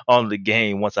on the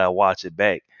game once I watch it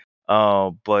back.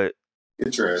 But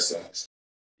Interesting.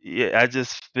 yeah, I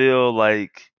just feel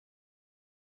like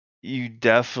you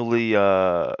definitely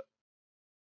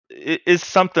it's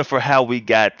something for how we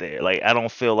got there. Like I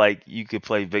don't feel like you could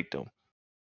play victim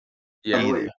Yeah.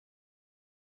 either.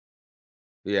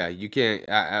 Yeah, you can't.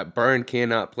 Burn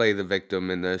cannot play the victim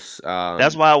in this.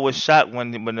 That's why I was shocked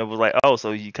when it was like, oh,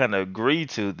 so you kind of agreed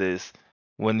to this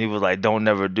when he was like, don't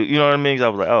never do. You know what I mean? 'Cause I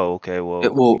was like, oh, okay, well,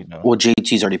 Well,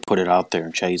 JT's already put it out there,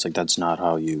 and He's like, that's not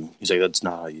how you. He's like, that's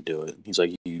not how you do it. He's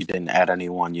like, you didn't add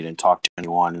anyone, you didn't talk to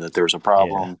anyone, and that there was a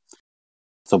problem. Yeah.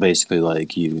 So basically,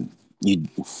 like you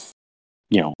just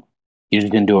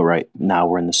didn't do it right. Now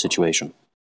we're in this situation.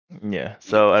 Yeah.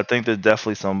 So I think there's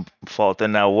definitely some fault there.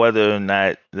 Now, whether or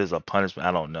not there's a punishment,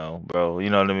 I don't know, bro. You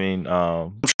know what I mean?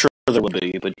 I'm sure there will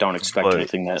be, but don't expect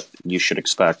anything that you should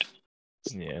expect.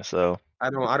 Yeah. So I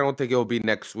don't think it'll be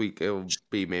next week. It'll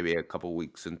be maybe a couple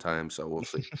weeks in time. So we'll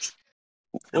see.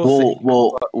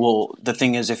 Well. The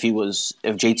thing is, if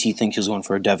JT thinks he's going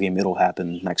for a Devium, it'll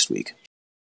happen next week.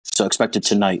 So expect it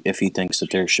tonight if he thinks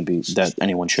that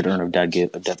anyone should earn a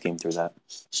death game through that.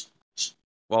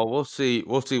 Well, we'll see.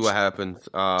 We'll see what happens.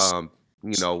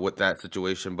 With that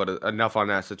situation. But enough on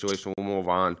that situation. We'll move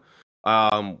on.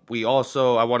 I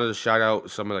wanted to shout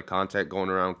out some of the content going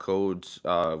around Codes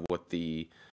with the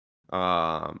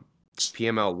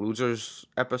PML Losers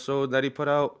episode that he put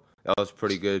out. That was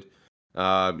pretty good. You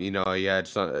had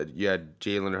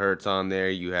Jalen Hurts on there.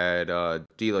 You had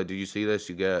Dila. Did you see this?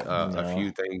 You get a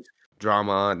few things,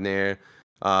 drama on there.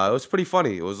 It was pretty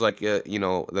funny. It was like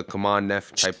the come on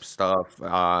Neff type stuff.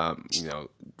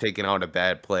 Taking out a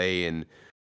bad play and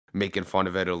making fun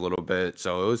of it a little bit.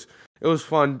 So it was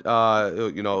fun.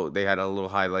 They had a little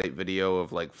highlight video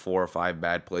of like 4 or 5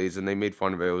 bad plays, and they made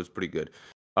fun of it. It was pretty good.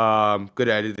 Good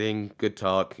editing, good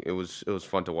talk. It was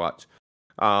fun to watch.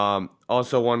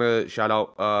 Also want to shout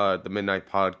out the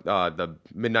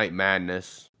Midnight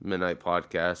Madness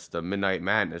podcast, the Midnight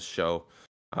Madness show,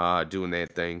 doing their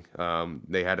thing.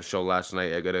 They had a show last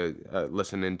night I gotta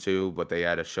listen into, but they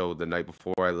had a show the night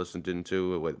before I listened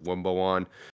into with Wumbo on.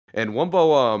 And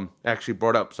Wumbo actually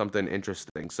brought up something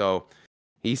interesting. So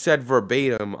he said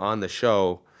verbatim on the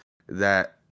show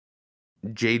that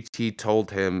JT told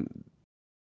him,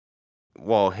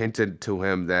 hinted to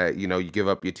him that, you give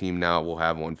up your team now, we'll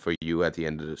have one for you at the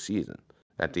end of the season,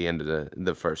 at the end of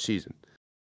the first season.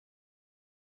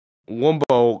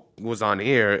 Wumbo was on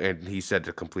air and he said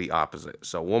the complete opposite.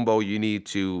 So Wumbo, you need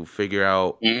to figure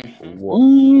out what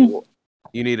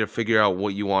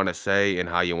you want to say and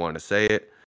how you want to say it.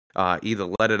 Either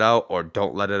let it out or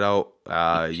don't let it out.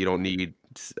 You don't need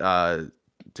to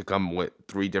come with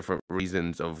 3 different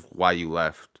reasons of why you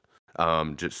left.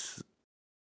 Just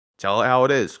tell it how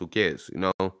it is. Who cares?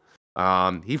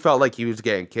 He felt like he was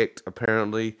getting kicked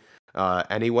apparently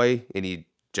anyway, and he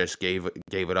just gave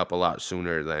it up a lot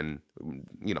sooner than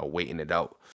waiting it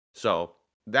out. So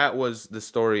that was the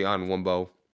story on Wumbo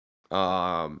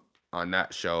on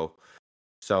that show.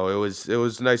 So it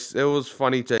was nice. It was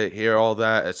funny to hear all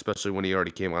that, especially when he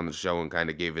already came on the show and kind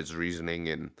of gave his reasoning,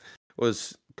 and it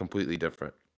was completely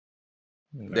different.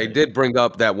 They did bring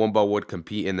up that Wumbo would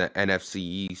compete in the NFC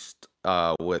East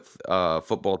with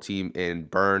football team in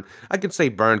Bern. I could say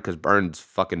Bern because Bern's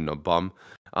fucking a bum.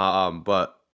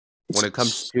 But when it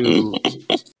comes to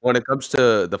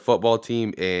the football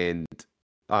team and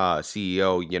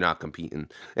CEO, you're not competing.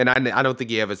 And I don't think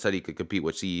he ever said he could compete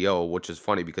with CEO, which is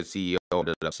funny because CEO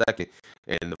ended up second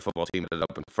and the football team ended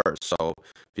up in first. So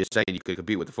if you're saying you could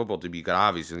compete with the football team, you could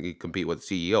obviously compete with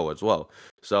CEO as well.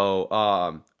 So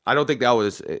I don't think that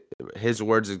was his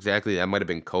words exactly. That might have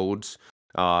been Codes.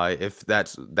 If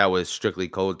that was strictly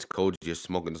Codes just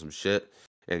smoking some shit,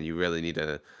 and you really need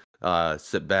to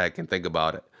sit back and think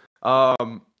about it.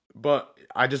 But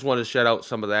I just want to shout out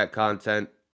some of that content.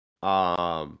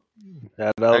 Shout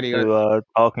out any to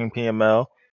Talking PML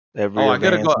every I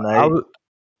gotta advanced go. night.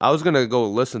 I was gonna go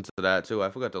listen to that too.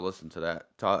 I forgot to listen to that.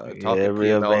 Talking Every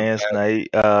PML. advanced night,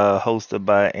 hosted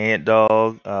by Ant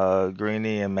Dog,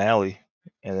 Greeny, and Mally.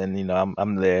 And then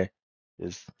I'm there,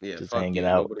 just Fuck hanging you.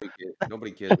 out.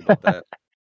 Nobody cares about that.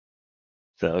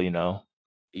 So You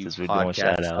since we're doing podcast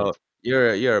shout hoe. outs.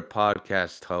 You're a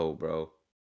podcast hoe, bro.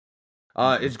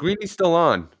 Is Greeny still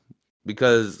on?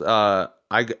 Because I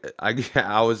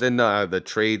was in the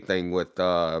trade thing with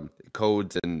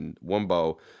Codes and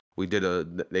Wumbo. They did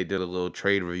a little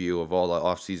trade review of all the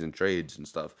off-season trades and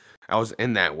stuff. I was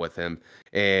in that with him,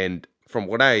 and from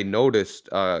what I noticed,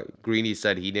 Greeny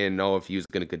said he didn't know if he was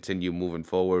going to continue moving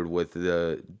forward with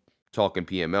the Talking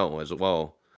PML as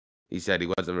well. He said he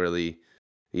wasn't really,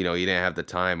 he didn't have the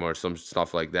time or some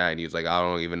stuff like that, and he was like, I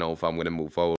don't even know if I'm going to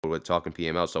move forward with Talking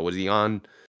PML. So was he on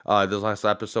this last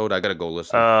episode? I gotta go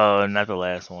listen. Not the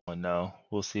last one. No,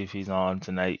 we'll see if he's on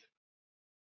tonight.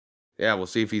 Yeah, we'll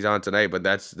see if he's on tonight. But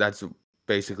that's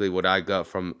basically what I got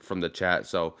from the chat.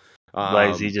 So,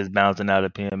 like, is he just bouncing out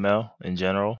of PML in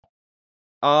general?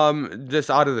 Just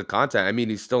out of the content. I mean,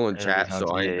 he's still in chat,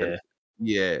 so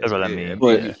yeah, that's what I mean.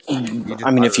 But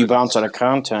if you bounce out of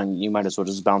content, you might as well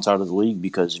just bounce out of the league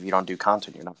because if you don't do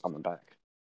content, you're not coming back.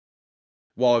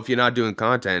 Well, if you're not doing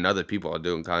content and other people are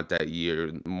doing content,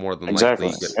 you're more than exactly.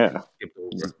 likely Yeah.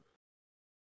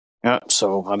 Yeah.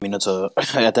 So I mean, it's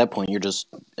at that point it's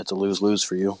a lose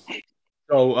for you.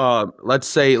 So let's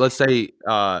say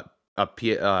a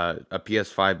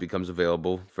PS5 becomes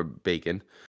available for Bacon,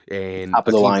 and top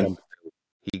of the line.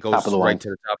 He goes right to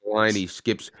the top of the line. He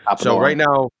skips. So right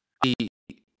now,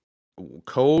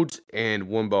 Codes and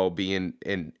Wumbo being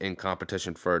in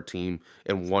competition for a team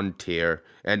in one tier,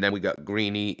 and then we got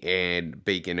Greeny and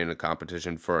Bacon in a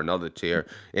competition for another tier.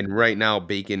 And right now,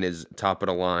 Bacon is top of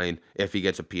the line if he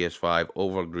gets a PS5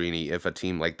 over Greeny if a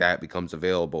team like that becomes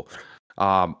available.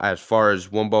 As far as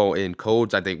Wumbo and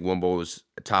Codes, I think Wumbo is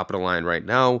top of the line right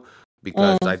now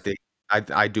because I think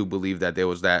I do believe that there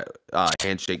was that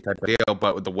handshake type of deal,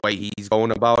 but the way he's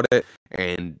going about it,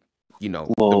 and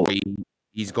the way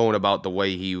he's going about the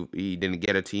way he didn't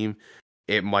get a team,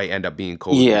 it might end up being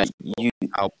Codes. Yeah,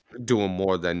 out doing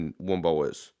more than Wumbo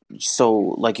is. So,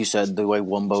 like you said, the way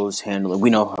Wumbo's handling, we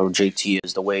know how JT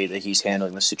is. The way that he's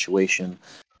handling the situation,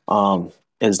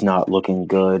 is not looking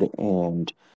good,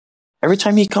 and every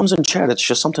time he comes in chat, it's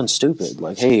just something stupid.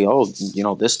 Like, hey,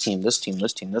 this team, this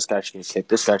guy should get kicked,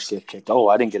 this guy should get kicked. Oh,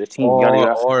 I didn't get a team.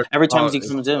 Or every time he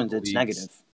comes in, it's negative.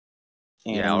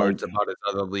 And or it's about his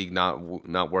other league not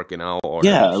working out. Or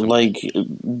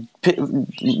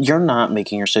you're not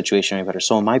making your situation any better.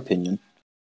 So, in my opinion,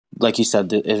 like you said,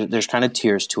 there's kind of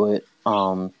tiers to it.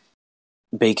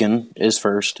 Bacon is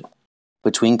first,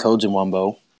 between Codes and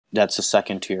Wumbo. That's the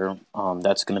second tier.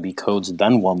 That's going to be Codes,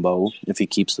 then Wumbo, if he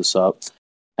keeps this up.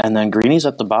 And then Greeny's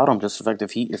at the bottom, just the fact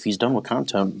if he's done with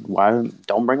content, why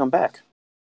don't bring him back?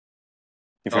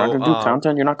 If you're not going to do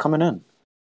content, you're not coming in.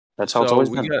 That's how it's always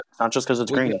been. It's not just because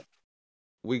it's Greeny.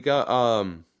 We got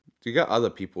other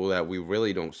people that we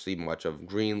really don't see much of.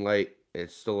 Greenlight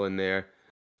is still in there.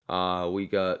 We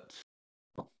got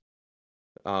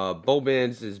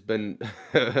Bobans has been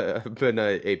a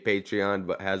Patreon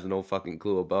but has no fucking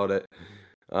clue about it.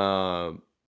 I'm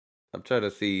trying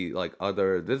to see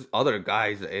there's other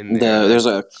guys in there. There's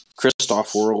a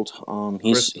Christoph World.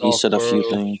 He said a few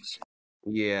things.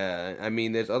 Yeah, I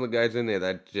mean there's other guys in there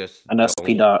that just an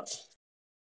SP dot.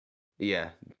 Yeah,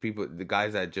 the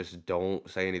guys that just don't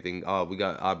say anything. We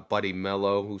got our buddy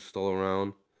Mello who's still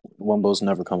around. Wumbo's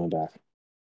never coming back.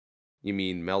 You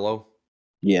mean Mello?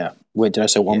 Yeah. Wait, did I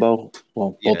say Wumbo? Yeah.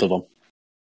 Well, both of them.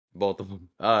 Both of them.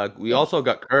 We also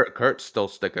got Kurt. Kurt's still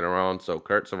sticking around, so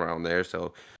Kurt's around there.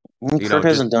 So Kurt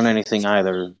hasn't done anything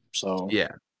either. So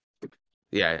yeah,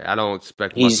 I don't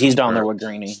expect. He's down there with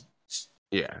Greeny.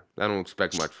 Yeah, I don't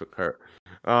expect much for Kurt.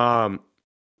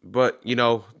 But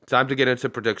time to get into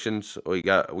predictions. We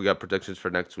got predictions for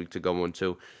next week to go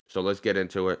into. So let's get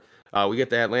into it. We get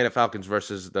the Atlanta Falcons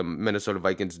versus the Minnesota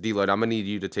Vikings. D-Lloyd, I'm gonna need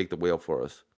you to take the wheel for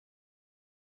us.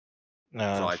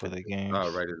 For the game.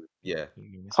 Right. Yeah.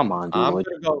 Come on, I'm dude.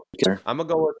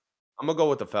 gonna go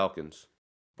with the Falcons,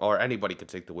 or anybody could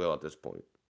take the wheel at this point.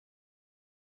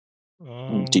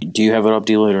 Do you have it up,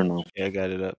 D-Lloyd, or no? Yeah, I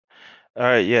got it up. All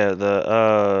right, yeah.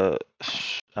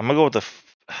 I'm gonna go with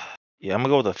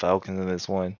the Falcons in this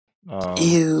one.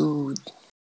 Ew.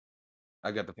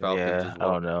 I got the Falcons Yeah, as well.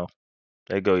 I don't know.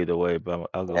 They go either way, but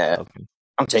I'll go Falcons.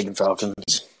 I'm taking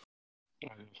Falcons.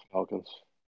 Falcons.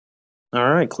 All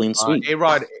right, clean sweep.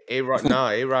 A-Rod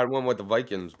went with the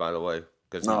Vikings, by the way.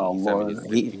 Oh Lord,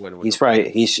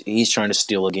 he's trying to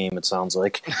steal a game. It sounds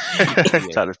like He's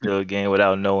trying to steal a game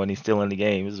without knowing he's stealing the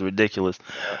game. It's ridiculous.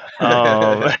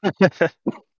 The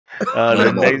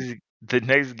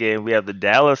next game we have the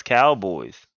Dallas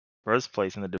Cowboys, first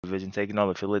place in the division, taking on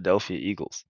the Philadelphia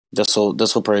Eagles. This will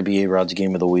probably be A-Rod's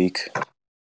game of the week.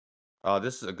 Oh,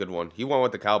 this is a good one. He went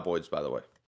with the Cowboys, by the way.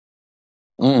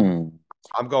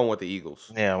 I'm going with the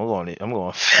Eagles. Yeah, I'm going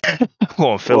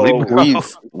Philly. Well,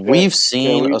 we've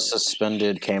seen a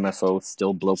suspended KMFO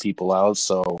still blow people out,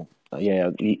 so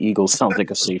yeah, Eagles sounds like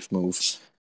a safe move.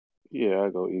 Yeah, I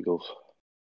go Eagles.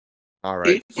 All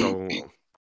right,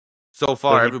 so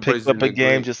far everybody's picked up a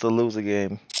game just to lose a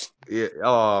game. Yeah.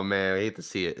 Oh man, I hate to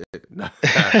see it.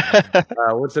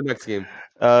 What's the next game?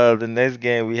 The next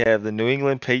game we have the New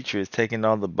England Patriots taking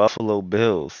on the Buffalo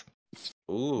Bills.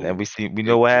 Ooh. And we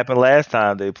know what happened last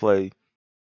time they played.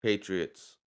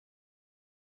 Patriots.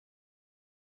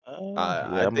 I'm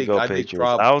gonna go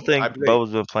Patriots. I don't think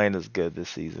Bo's been playing as good this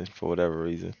season for whatever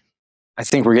reason. I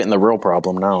think we're getting the real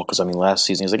problem now because last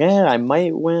season he's like, I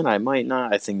might win, I might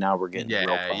not. I think now we're getting the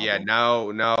real problem. Yeah.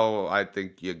 Now I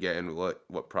think you're getting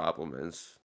what problem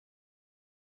is.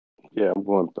 Yeah, I'm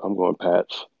going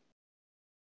Pats.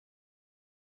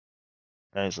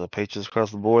 All right, so Patriots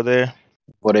across the board there.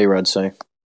 What A-Rod say?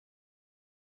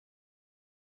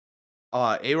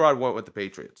 A-Rod went with the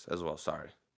Patriots as well. Sorry.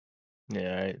 Yeah,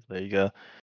 all right, there you go.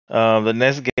 The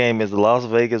next game is the Las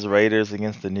Vegas Raiders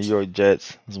against the New York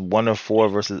Jets. It's 1-4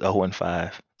 versus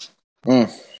 0-5.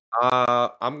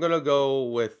 I'm gonna go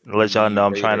with. I'll let y'all know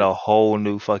I'm trying a whole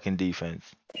new fucking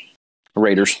defense.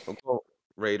 Raiders.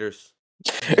 Raiders.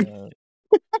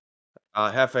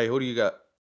 Hefe, who do you got?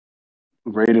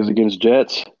 Raiders against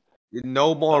Jets.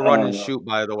 No more run and shoot,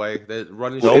 by the way.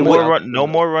 No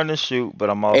more run and shoot, but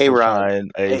I'm also trying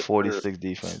a 46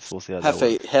 defense. We'll see how that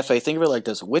works. Hefe, think of it like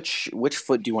this: which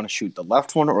foot do you want to shoot, the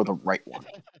left one or the right one?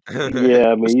 Yeah,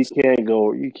 I mean you can't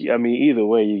go. Either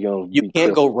way, you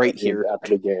can't go right here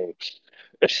after the game.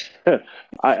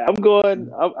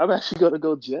 I'm actually going to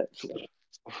go Jets.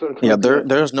 Yeah,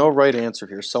 there's no right answer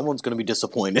here. Someone's going to be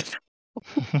disappointed.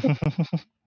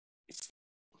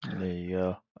 There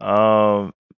you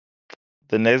go.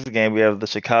 The next game, we have the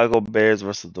Chicago Bears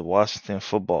versus the Washington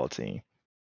Football Team.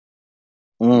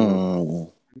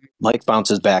 Mike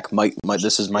bounces back.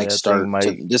 This is Mike's start.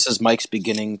 This is Mike's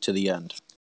beginning to the end.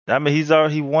 I mean,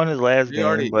 he won his last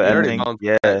game, but I think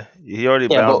he already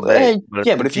bounced back.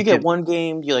 But if you get one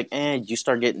game, you're like, you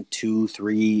start getting 2,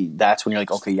 3. That's when you're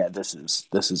like, okay, yeah, this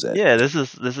is it. Yeah, this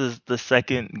is the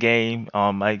second game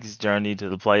on Mike's journey to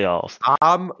the playoffs.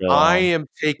 I am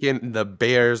taking the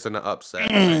Bears in the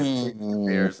upset.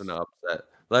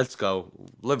 Let's go.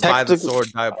 Live by the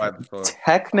sword, die by the sword.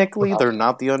 Technically, they're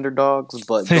not the underdogs,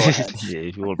 but go ahead. Yeah,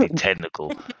 if you want to be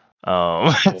technical.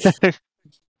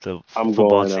 The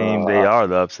football team, they are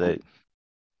the upset.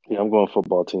 Yeah, I'm going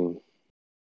football team.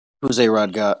 Who's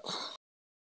A-Rod got?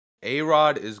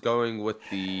 A-Rod is going with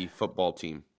the football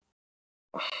team.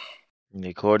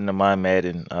 According to my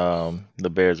Madden, the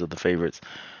Bears are the favorites.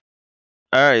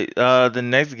 All right, the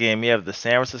next game, we have the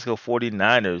San Francisco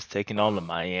 49ers taking on the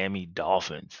Miami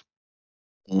Dolphins.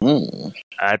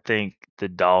 I think the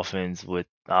Dolphins, with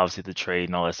obviously the trade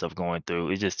and all that stuff going through,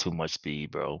 it's just too much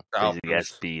speed, bro. They got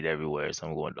speed everywhere, so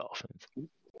I'm going Dolphins.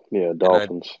 Yeah,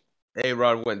 Dolphins.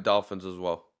 A-Rod went Dolphins as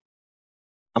well.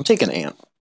 I'm taking Ant.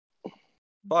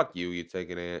 Fuck you, you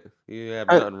taking Ant. You have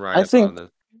nothing right on this.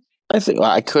 I think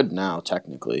I could now,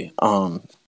 technically. I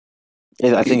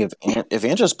think if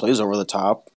Ant just plays over the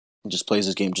top and just plays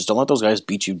his game, just don't let those guys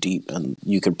beat you deep, and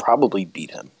you could probably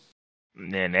beat him.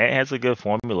 And that has a good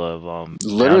formula of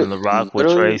down in the rock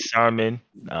with Trey Sermon.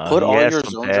 Put all your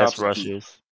zone drops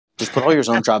rushers. Just put all your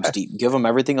zone drops deep. Give them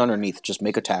everything underneath. Just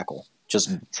make a tackle.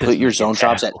 Just put your zone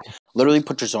drops at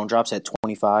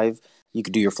 25. You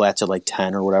could do your flats at like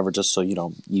 10 or whatever, just so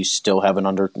you still have an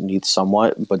underneath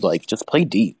somewhat. But just play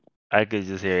deep. I could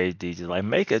just hear HD just like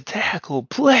make a tackle,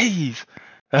 please.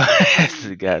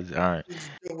 The guys aren't. Please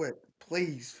do it,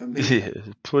 please, for me. Yeah,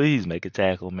 please make a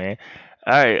tackle, man.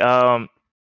 All right.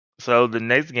 So the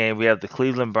next game we have the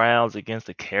Cleveland Browns against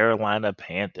the Carolina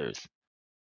Panthers.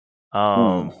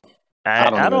 I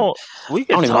I don't. We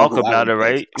can don't even know talk who I about it, would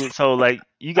right? pick. So like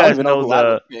you I don't guys even know know who I the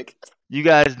would pick. you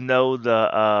guys know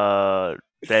the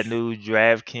that new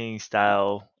DraftKings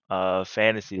style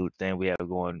fantasy thing we have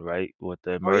going, right? With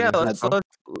the Oh yeah, emergency.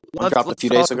 let's dropped a few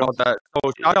days talk ago. about that.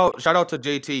 Oh, shout out to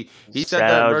JT. He said Shout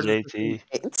the out emergency.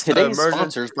 JT. Today's emergency-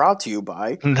 sponsor is brought to you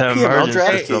by The PML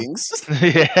emergency system.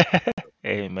 DraftKings. Yeah.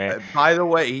 Hey man. By the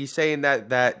way, he's saying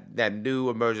that new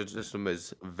emergency system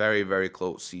is very, very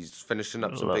close. He's finishing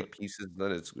up some Look. big pieces.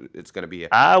 Then it's gonna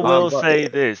be. I will but- say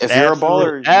this. If you're a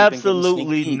baller, you've been getting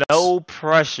absolutely sneak peeks. no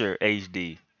pressure,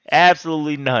 HD.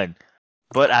 Absolutely none.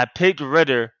 But I picked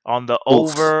Ritter on the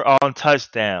over on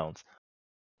touchdowns.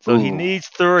 So he Ooh. needs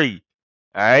 3.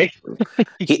 All right.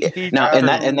 Now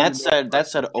and that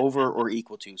said over or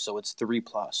equal to, so it's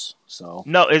 3+. So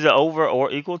No, is it over or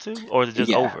equal to, or is it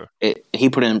just Yeah. over? He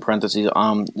put it in parentheses.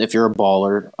 If you're a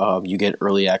baller, you get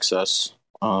early access.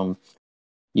 You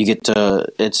get to.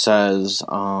 It says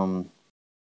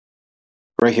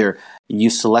right here. You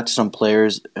select some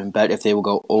players and bet if they will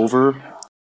go over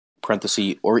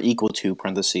parenthesis or equal to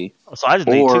parenthesis. So I just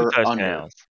need 2 Or touchdowns. under.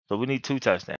 So we need 2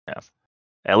 touchdowns.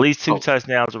 At least 2 Oh.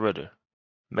 touchdowns of Ritter.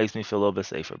 Makes me feel a little bit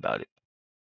safer about it.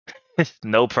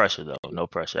 No pressure though. No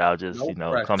pressure. I'll just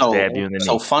No pressure. come So- stab you in the knee.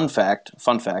 So fun fact,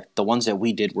 the ones that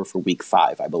we did were for week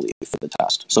 5, I believe, for the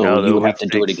test. So No, you they're would have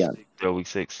week to do it 6. again. They're week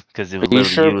 6 because it was Are you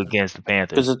literally sure? you against the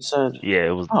Panthers. Because it said, Yeah,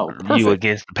 it was Oh, you perfect.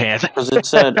 against the Panthers. because it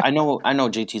said, I know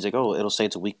JT's like, oh, it'll say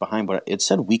it's a week behind, but it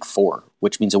said week 4,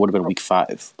 which means it would have been week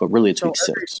 5, but really it's So week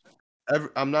 6.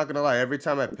 I'm not gonna lie. Every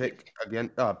time I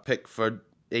pick for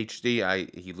HD,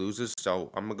 he loses.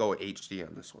 So I'm gonna go with HD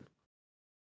on this one.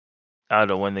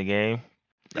 To win the game.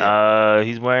 Yeah.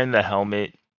 He's wearing the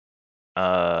helmet.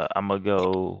 I'm gonna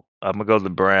go the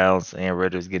Browns, and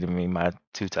Ritter's getting me my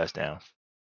 2 touchdowns.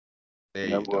 There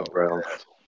you Number go. one Browns.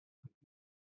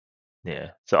 Yeah.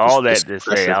 So all that Just to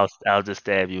say, pressure. I'll just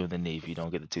stab you in the knee if you don't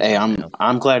get the 2 Hey, touchdowns.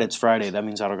 I'm glad it's Friday. That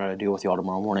means I don't got to deal with y'all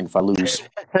tomorrow morning if I lose.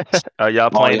 Are y'all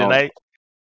playing y'all- tonight?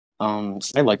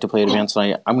 I like to play advanced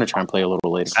night. I'm gonna try and play a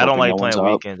little later. I don't hoping like no one's playing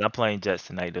up. weekends. I'm playing Jets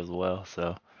tonight as well.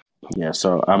 So Yeah,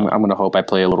 so I'm gonna hope I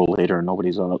play a little later and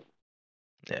nobody's up.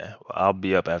 yeah, well, I'll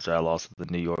be up after I lost to the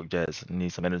New York Jets. I need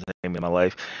some entertainment in my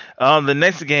life. The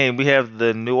next game we have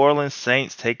the New Orleans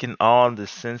Saints taking on the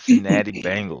Cincinnati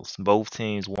Bengals. Both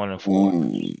teams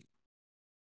 1-4.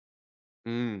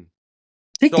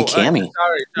 Take the So, Cammy.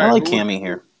 sorry, I like who- Cammy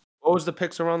here. What was the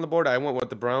picks around the board? I went with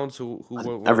the Browns. Who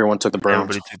Everyone took the Browns.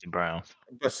 Everybody took the Browns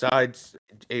besides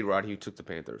A-Rod, he took the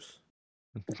Panthers.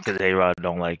 because A-Rod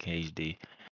don't like HD.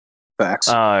 Facts.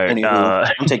 All right.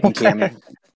 Anywho, I'm taking Cammy.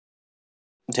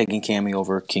 I'm taking Cammy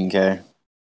over King K.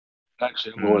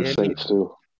 Actually, I'm going Yeah. Saints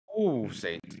too. Ooh,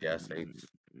 Saints. Yeah, Saints.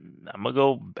 I'm gonna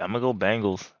go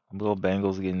Bengals. I'm gonna go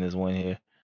Bengals getting this win here.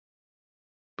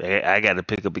 I got to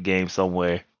pick up a game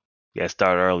somewhere. Got to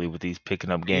start early with these picking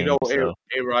up games. You know, So,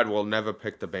 A-Rod will never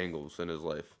pick the Bengals in his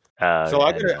life. I So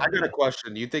I know, got a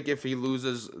question. You think if he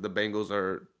loses, the Bengals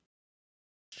are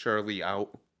surely out?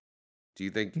 Do you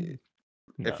think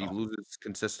if he no. loses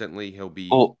consistently, he'll be?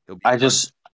 Oh, he'll be I fine?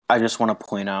 just want to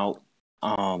point out,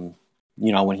 when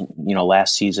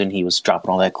last season he was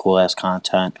dropping all that cool ass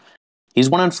content. He's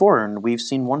 1-4, and we've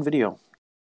seen one video,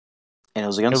 and it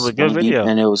was against It was a good when he beat- video.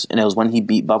 and it was when he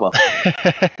beat Bubba.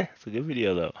 It's a good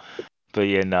video though. But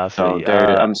yeah, no, I feel So you.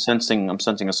 I'm sensing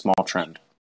a small trend.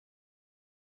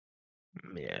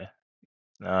 Yeah,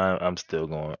 I'm still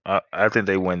going. I think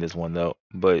they win this one though,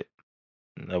 but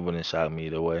that wouldn't shock me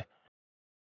either way.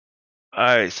 All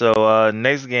right, so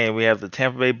next game we have the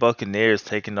Tampa Bay Buccaneers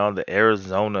taking on the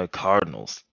Arizona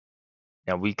Cardinals.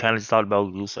 Now we kind of just talked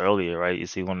about Goose earlier, right?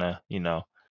 Is he gonna,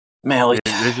 Mally.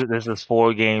 this is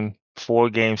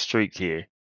 4-game streak here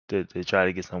to try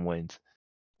to get some wins.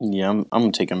 Yeah,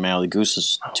 I'm taking Mally. Goose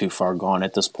is too far gone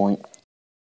at this point.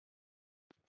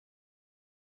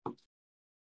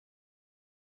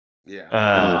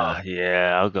 Yeah.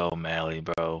 Yeah, I'll go Mally,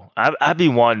 bro. I be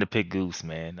wanting to pick Goose,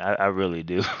 man. I really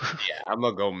do. Yeah, I'm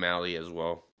gonna go Mally as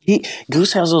well.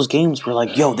 Goose has those games where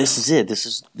like, yo, this is it. This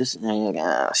is and you're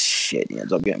like, shit, he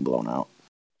ends up getting blown out.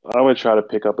 I'm gonna try to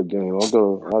pick up a game. I'll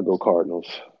go Cardinals.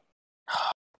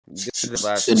 This is the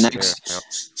last The one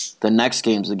next, the next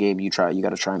game's the game you got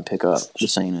to try and pick up.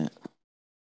 This ain't it.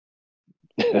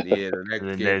 Yeah, the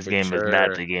The next next for game sure. is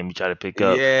not the game you try to pick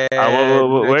up. Yeah.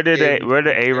 Where did next game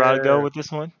A-Rod for go sure. with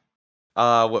this one?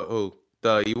 Who?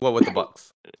 He went with the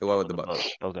Bucks. He went with the Bucks.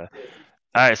 Okay.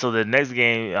 All right, so the next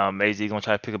game, AZ gonna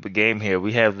try to pick up a game here.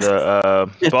 We have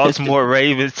the Baltimore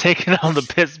Ravens taking on the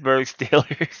Pittsburgh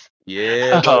Steelers.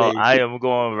 Yeah, Oh, buddy. I am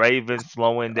going Ravens,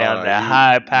 slowing down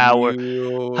that You top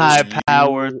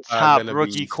are gonna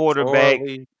rookie be quarterback.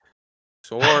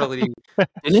 sorely.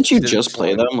 Didn't you just play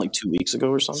disappointed. them like 2 weeks ago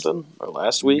or something? Or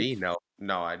last week? Me,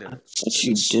 no, I didn't. I thought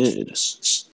you did.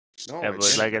 No, Yeah, I but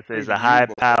didn't. like I said, it's played a high you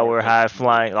before, power, but- high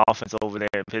flying offense over there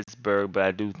in Pittsburgh, but I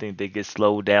do think they get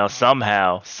slowed down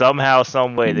somehow, some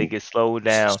way they get slowed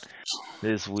down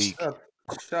this week.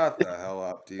 Shut the hell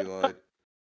up, D-Lloyd.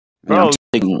 Bro, I'm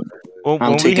taking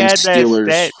when we taking had that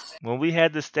Steelers. when we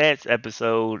had the stats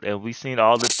episode and we seen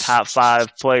all the top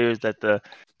 5 players that the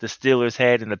Steelers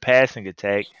had in the passing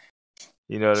attack,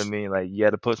 you know what I mean? Like you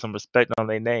had to put some respect on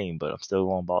their name, but I'm still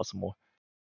going Baltimore.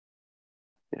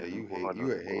 Yeah, you a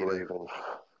hater.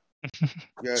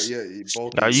 Yeah,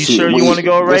 both. Are of you See, sure you we- want to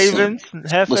go listen, Ravens?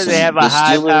 Hefe, listen, they have a the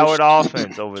high-powered Steelers-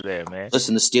 offense over there, man.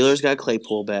 Listen, the Steelers got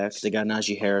Claypool back. They got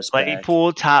Najee Harris back.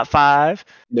 Claypool, top 5.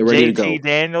 They're ready to JT go.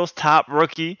 Daniels, top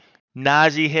rookie.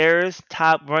 Najee Harris,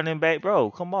 top running back.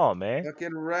 Bro, come on, man.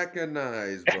 Fucking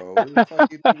recognize, bro. Who the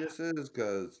fuck you think this is?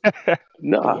 Cause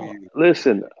No, you.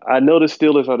 listen. I know the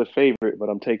Steelers are the favorite, but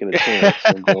I'm taking a chance.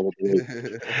 I'm going with the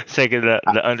Ravens. Taking the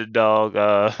underdog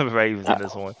Ravens in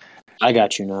this one. I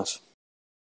got you, Nuff.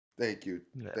 Thank you.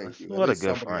 Yeah, Thank you. At what a least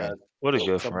good somebody friend. has- What a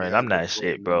good somebody friend. has I'm a not brain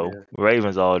shit, in bro. there.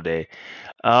 Ravens all day.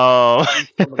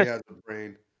 Somebody has a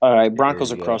brain. All right, Broncos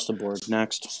There you go. across the board.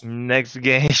 Next. Next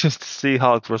game is the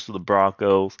Seahawks versus the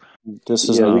Broncos. This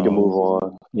is Yeah, we can move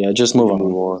on. Yeah, just We move can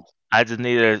move on. on. I just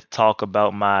need to talk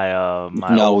about my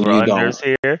my No, you over-unders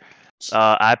here.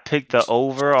 I picked the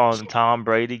over on Tom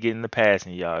Brady getting the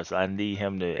passing yards. So I need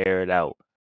him to air it out.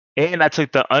 And I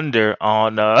took the under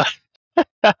on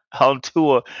on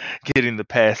Tua getting the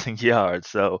passing yards.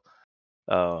 So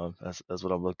that's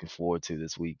what I'm looking forward to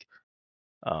this week.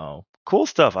 Cool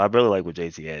stuff. I really like what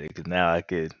JT added because now I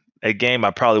could a game I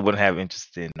probably wouldn't have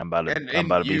interest in. I'm about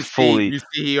to be you fully.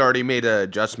 see, he already made an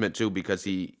adjustment too because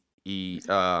he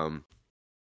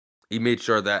made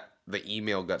sure that the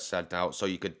email got sent out so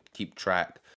you could keep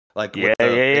track. Like Yeah, with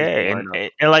the yeah. lineup.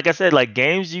 And like I said, like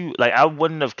games I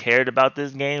wouldn't have cared about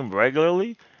this game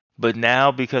regularly, but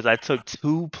now because I took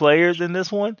 2 players in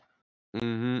this one,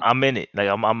 Mhm. I'm in it. Like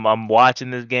I'm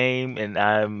watching this game and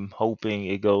I'm hoping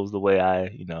it goes the way I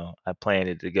planned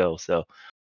it to go. So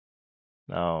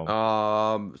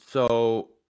So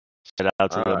shout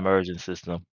out to the immersion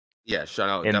system yeah, shout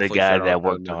out and the definitely guy shout out that to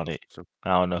worked the on it. system. I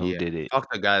don't know who Yeah, did it.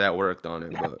 fuck the guy that worked on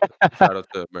it, but shout out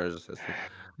to the immersion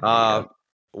system.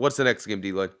 What's the next game,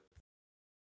 D-Lloyd?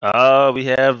 We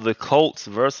have the Colts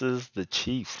versus the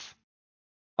Chiefs.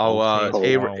 Oh, Colts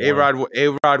are on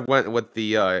A-Rod went with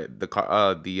the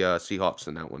Seahawks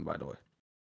in that one, by the way.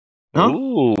 Huh?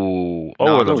 Ooh. No,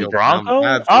 Oh, the I'm joking. Broncos?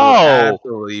 I'm Oh,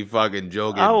 absolutely fucking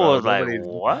joking, I bro. was like,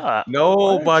 what?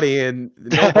 Nobody in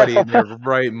their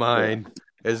right mind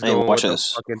is Hey, going watch with the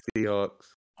this. fucking Seahawks.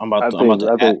 I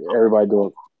think everybody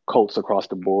doing Colts across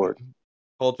the board.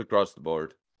 Colts across the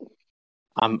board.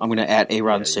 I'm gonna add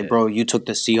A-Rod and say, yeah. bro, you took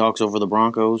the Seahawks over the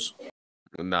Broncos.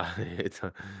 Nah, it's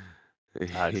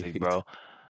Toxic, bro.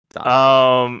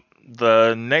 toxic.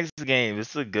 The next game, this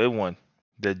is a good one.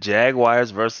 The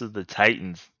Jaguars versus the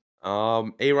Titans.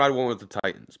 A-Rod went with the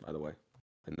Titans, by the way,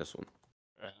 in this one.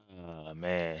 Oh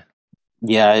man.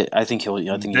 Yeah, I think he'll.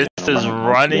 I think This he's gonna is run it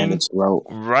running- down its throat.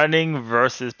 Running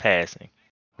versus passing.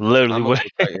 Literally I'm what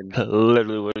going with Titans.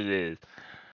 literally what it is.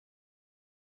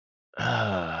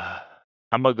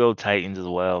 I'm gonna go Titans as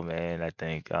well, man. I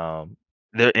think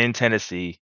they're in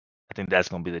Tennessee. I think that's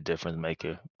gonna be the difference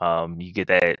maker. You get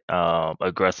that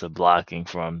aggressive blocking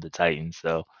from the Titans.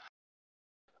 So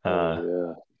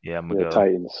Yeah, I'm gonna go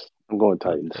Titans. I'm going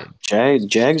Titans.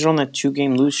 Jags are on that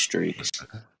 2-game lose streak.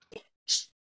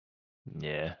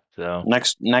 Yeah. So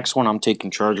Next one, I'm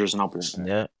taking Chargers, and I'll be.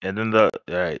 yeah, and then all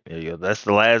right, there you go. That's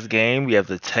the last game. We have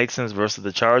the Texans versus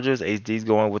the Chargers. HD's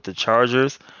going with the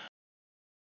Chargers.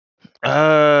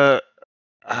 I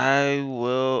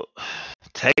will.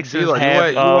 Texans D-Lloyd,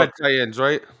 have. you went Titans,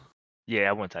 right? Yeah,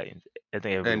 I went Titans. I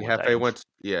think everybody And went Hefe Titans. went.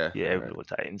 Yeah. Yeah, alright. everybody went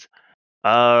Titans.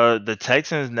 The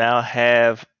Texans now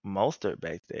have Mostert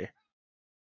back there.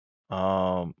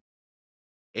 A-Rod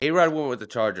went with the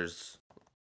Chargers.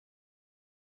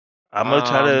 I'm gonna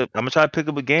try to pick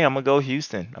up a game. I'm gonna go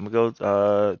Houston. I'm gonna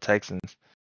go Texans.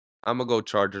 I'm gonna go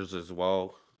Chargers as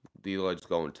well. D-Lloyd's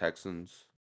going Texans.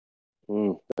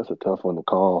 That's a tough one to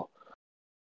call.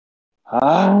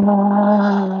 I'm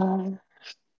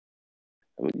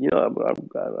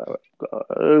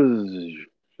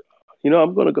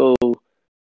gonna go.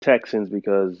 Texans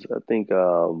because I think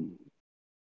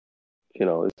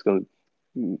it's going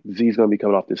Z's going to be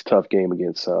coming off this tough game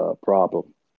against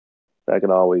Problem. That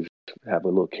can always have a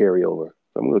little carryover.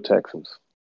 So I'm going to go Texans.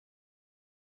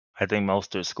 I think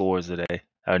Mostert scores today.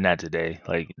 Or not today,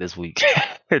 like this week.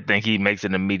 I think he makes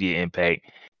an immediate impact.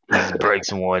 He just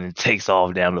breaks one and takes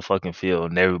off down the fucking field,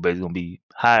 and everybody's going to be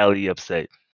highly upset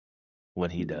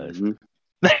when he does.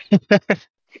 Mm-hmm.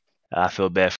 I feel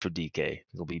bad for DK.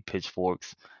 It'll be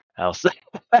pitchforks outside.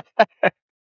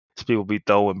 People be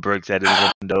throwing bricks at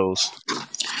his windows.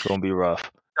 It's gonna be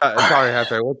rough. Sorry,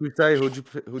 Hefe. What'd you say?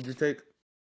 Who'd you take?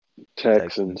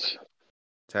 Texans.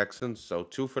 So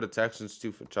 2 for the Texans,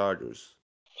 2 for Chargers.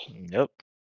 Yep.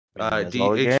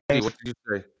 DHC, what did you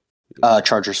say?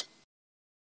 Chargers.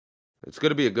 It's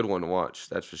gonna be a good one to watch.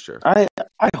 That's for sure. I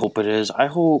hope it is. I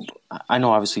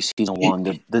know obviously season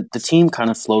 1 the team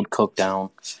kind of slowed Cook down.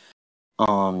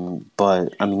 But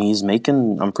I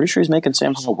mean I'm pretty sure he's making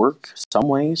Sam Howell work some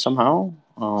way, somehow.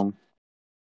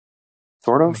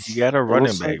 Sort of. You got a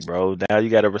running back, bro. Now you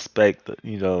gotta respect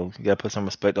you gotta put some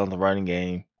respect on the running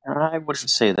game. I wouldn't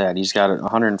say that. He's got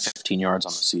 115 yards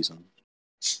on the season.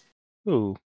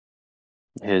 Who?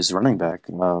 His running back.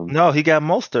 No, he got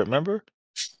Mostert, remember?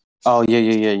 Oh yeah,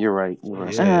 you're right.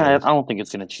 Yeah. I don't think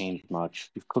it's gonna change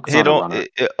much.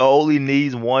 It only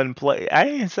needs one play. I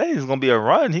didn't say it's gonna be a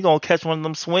run. He's gonna catch one of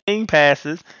them swing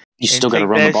passes. You still gotta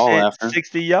run the ball after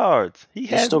 60 yards. He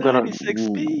has 96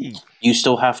 speed. You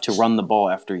still have to run the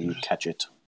ball after you catch it.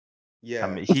 Yeah. I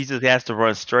mean, he just has to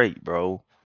run straight, bro.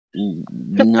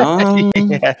 No.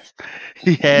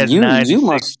 he has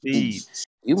 96 speed.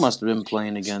 You must have been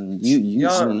playing again.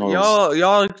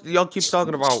 Y'all keep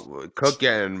talking about Cook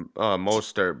getting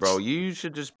Mostert, bro. You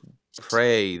should just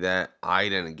pray that I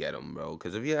didn't get him, bro.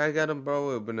 Because if I got him, bro, it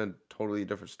would have been a totally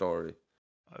different story.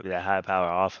 That high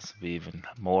power offense would be even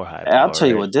more high power. I'll tell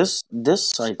you what, this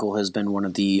cycle has been one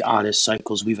of the oddest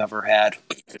cycles we've ever had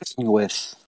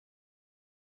with.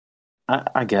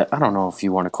 I don't know if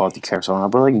you want to call it the carousel or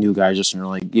not, but like new guys just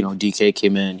DK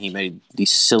came in, he made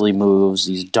these silly moves,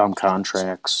 these dumb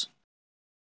contracts.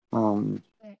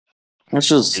 It's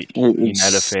just you're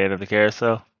not a fan of the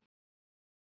carousel.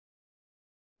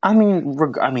 I mean,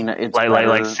 it's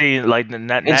like seeing like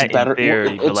not better. In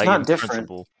theory, it's but not in different.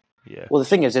 Principle. Yeah. Well, the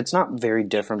thing is, it's not very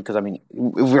different because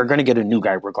we're going to get a new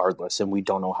guy regardless, and we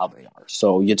don't know how they are.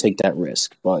 So you take that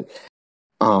risk, but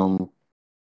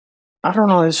I don't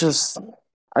know. It's just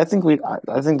I think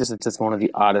this is just one of the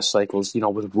oddest cycles,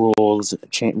 with rules,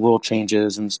 rule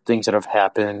changes, and things that have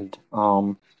happened.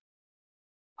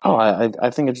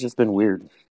 I think it's just been weird.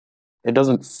 It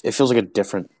feels like a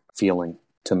different feeling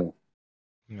to me.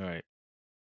 Right.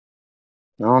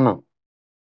 I don't know.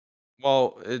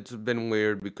 Well, it's been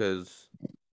weird because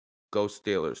go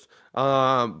Steelers.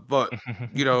 But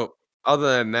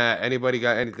other than that, anybody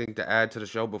got anything to add to the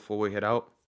show before we head out?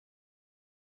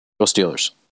 Go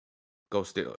Steelers. Go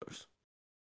Steelers.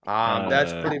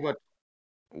 That's pretty much.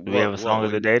 Do we have a song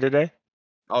of the day today?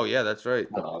 Oh yeah, that's right.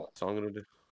 Song of the day.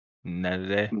 Not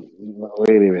today. No, we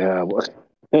didn't even have one.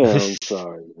 I'm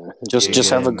sorry, man.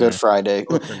 Just have a good Friday.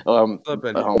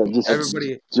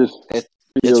 Everybody,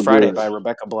 it's Friday by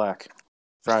Rebecca Black.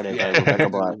 Friday by Rebecca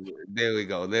Black. There we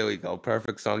go.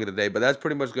 Perfect song of the day. But that's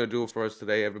pretty much gonna do it for us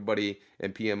today. Everybody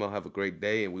and PML have a great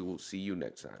day, and we will see you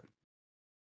next time.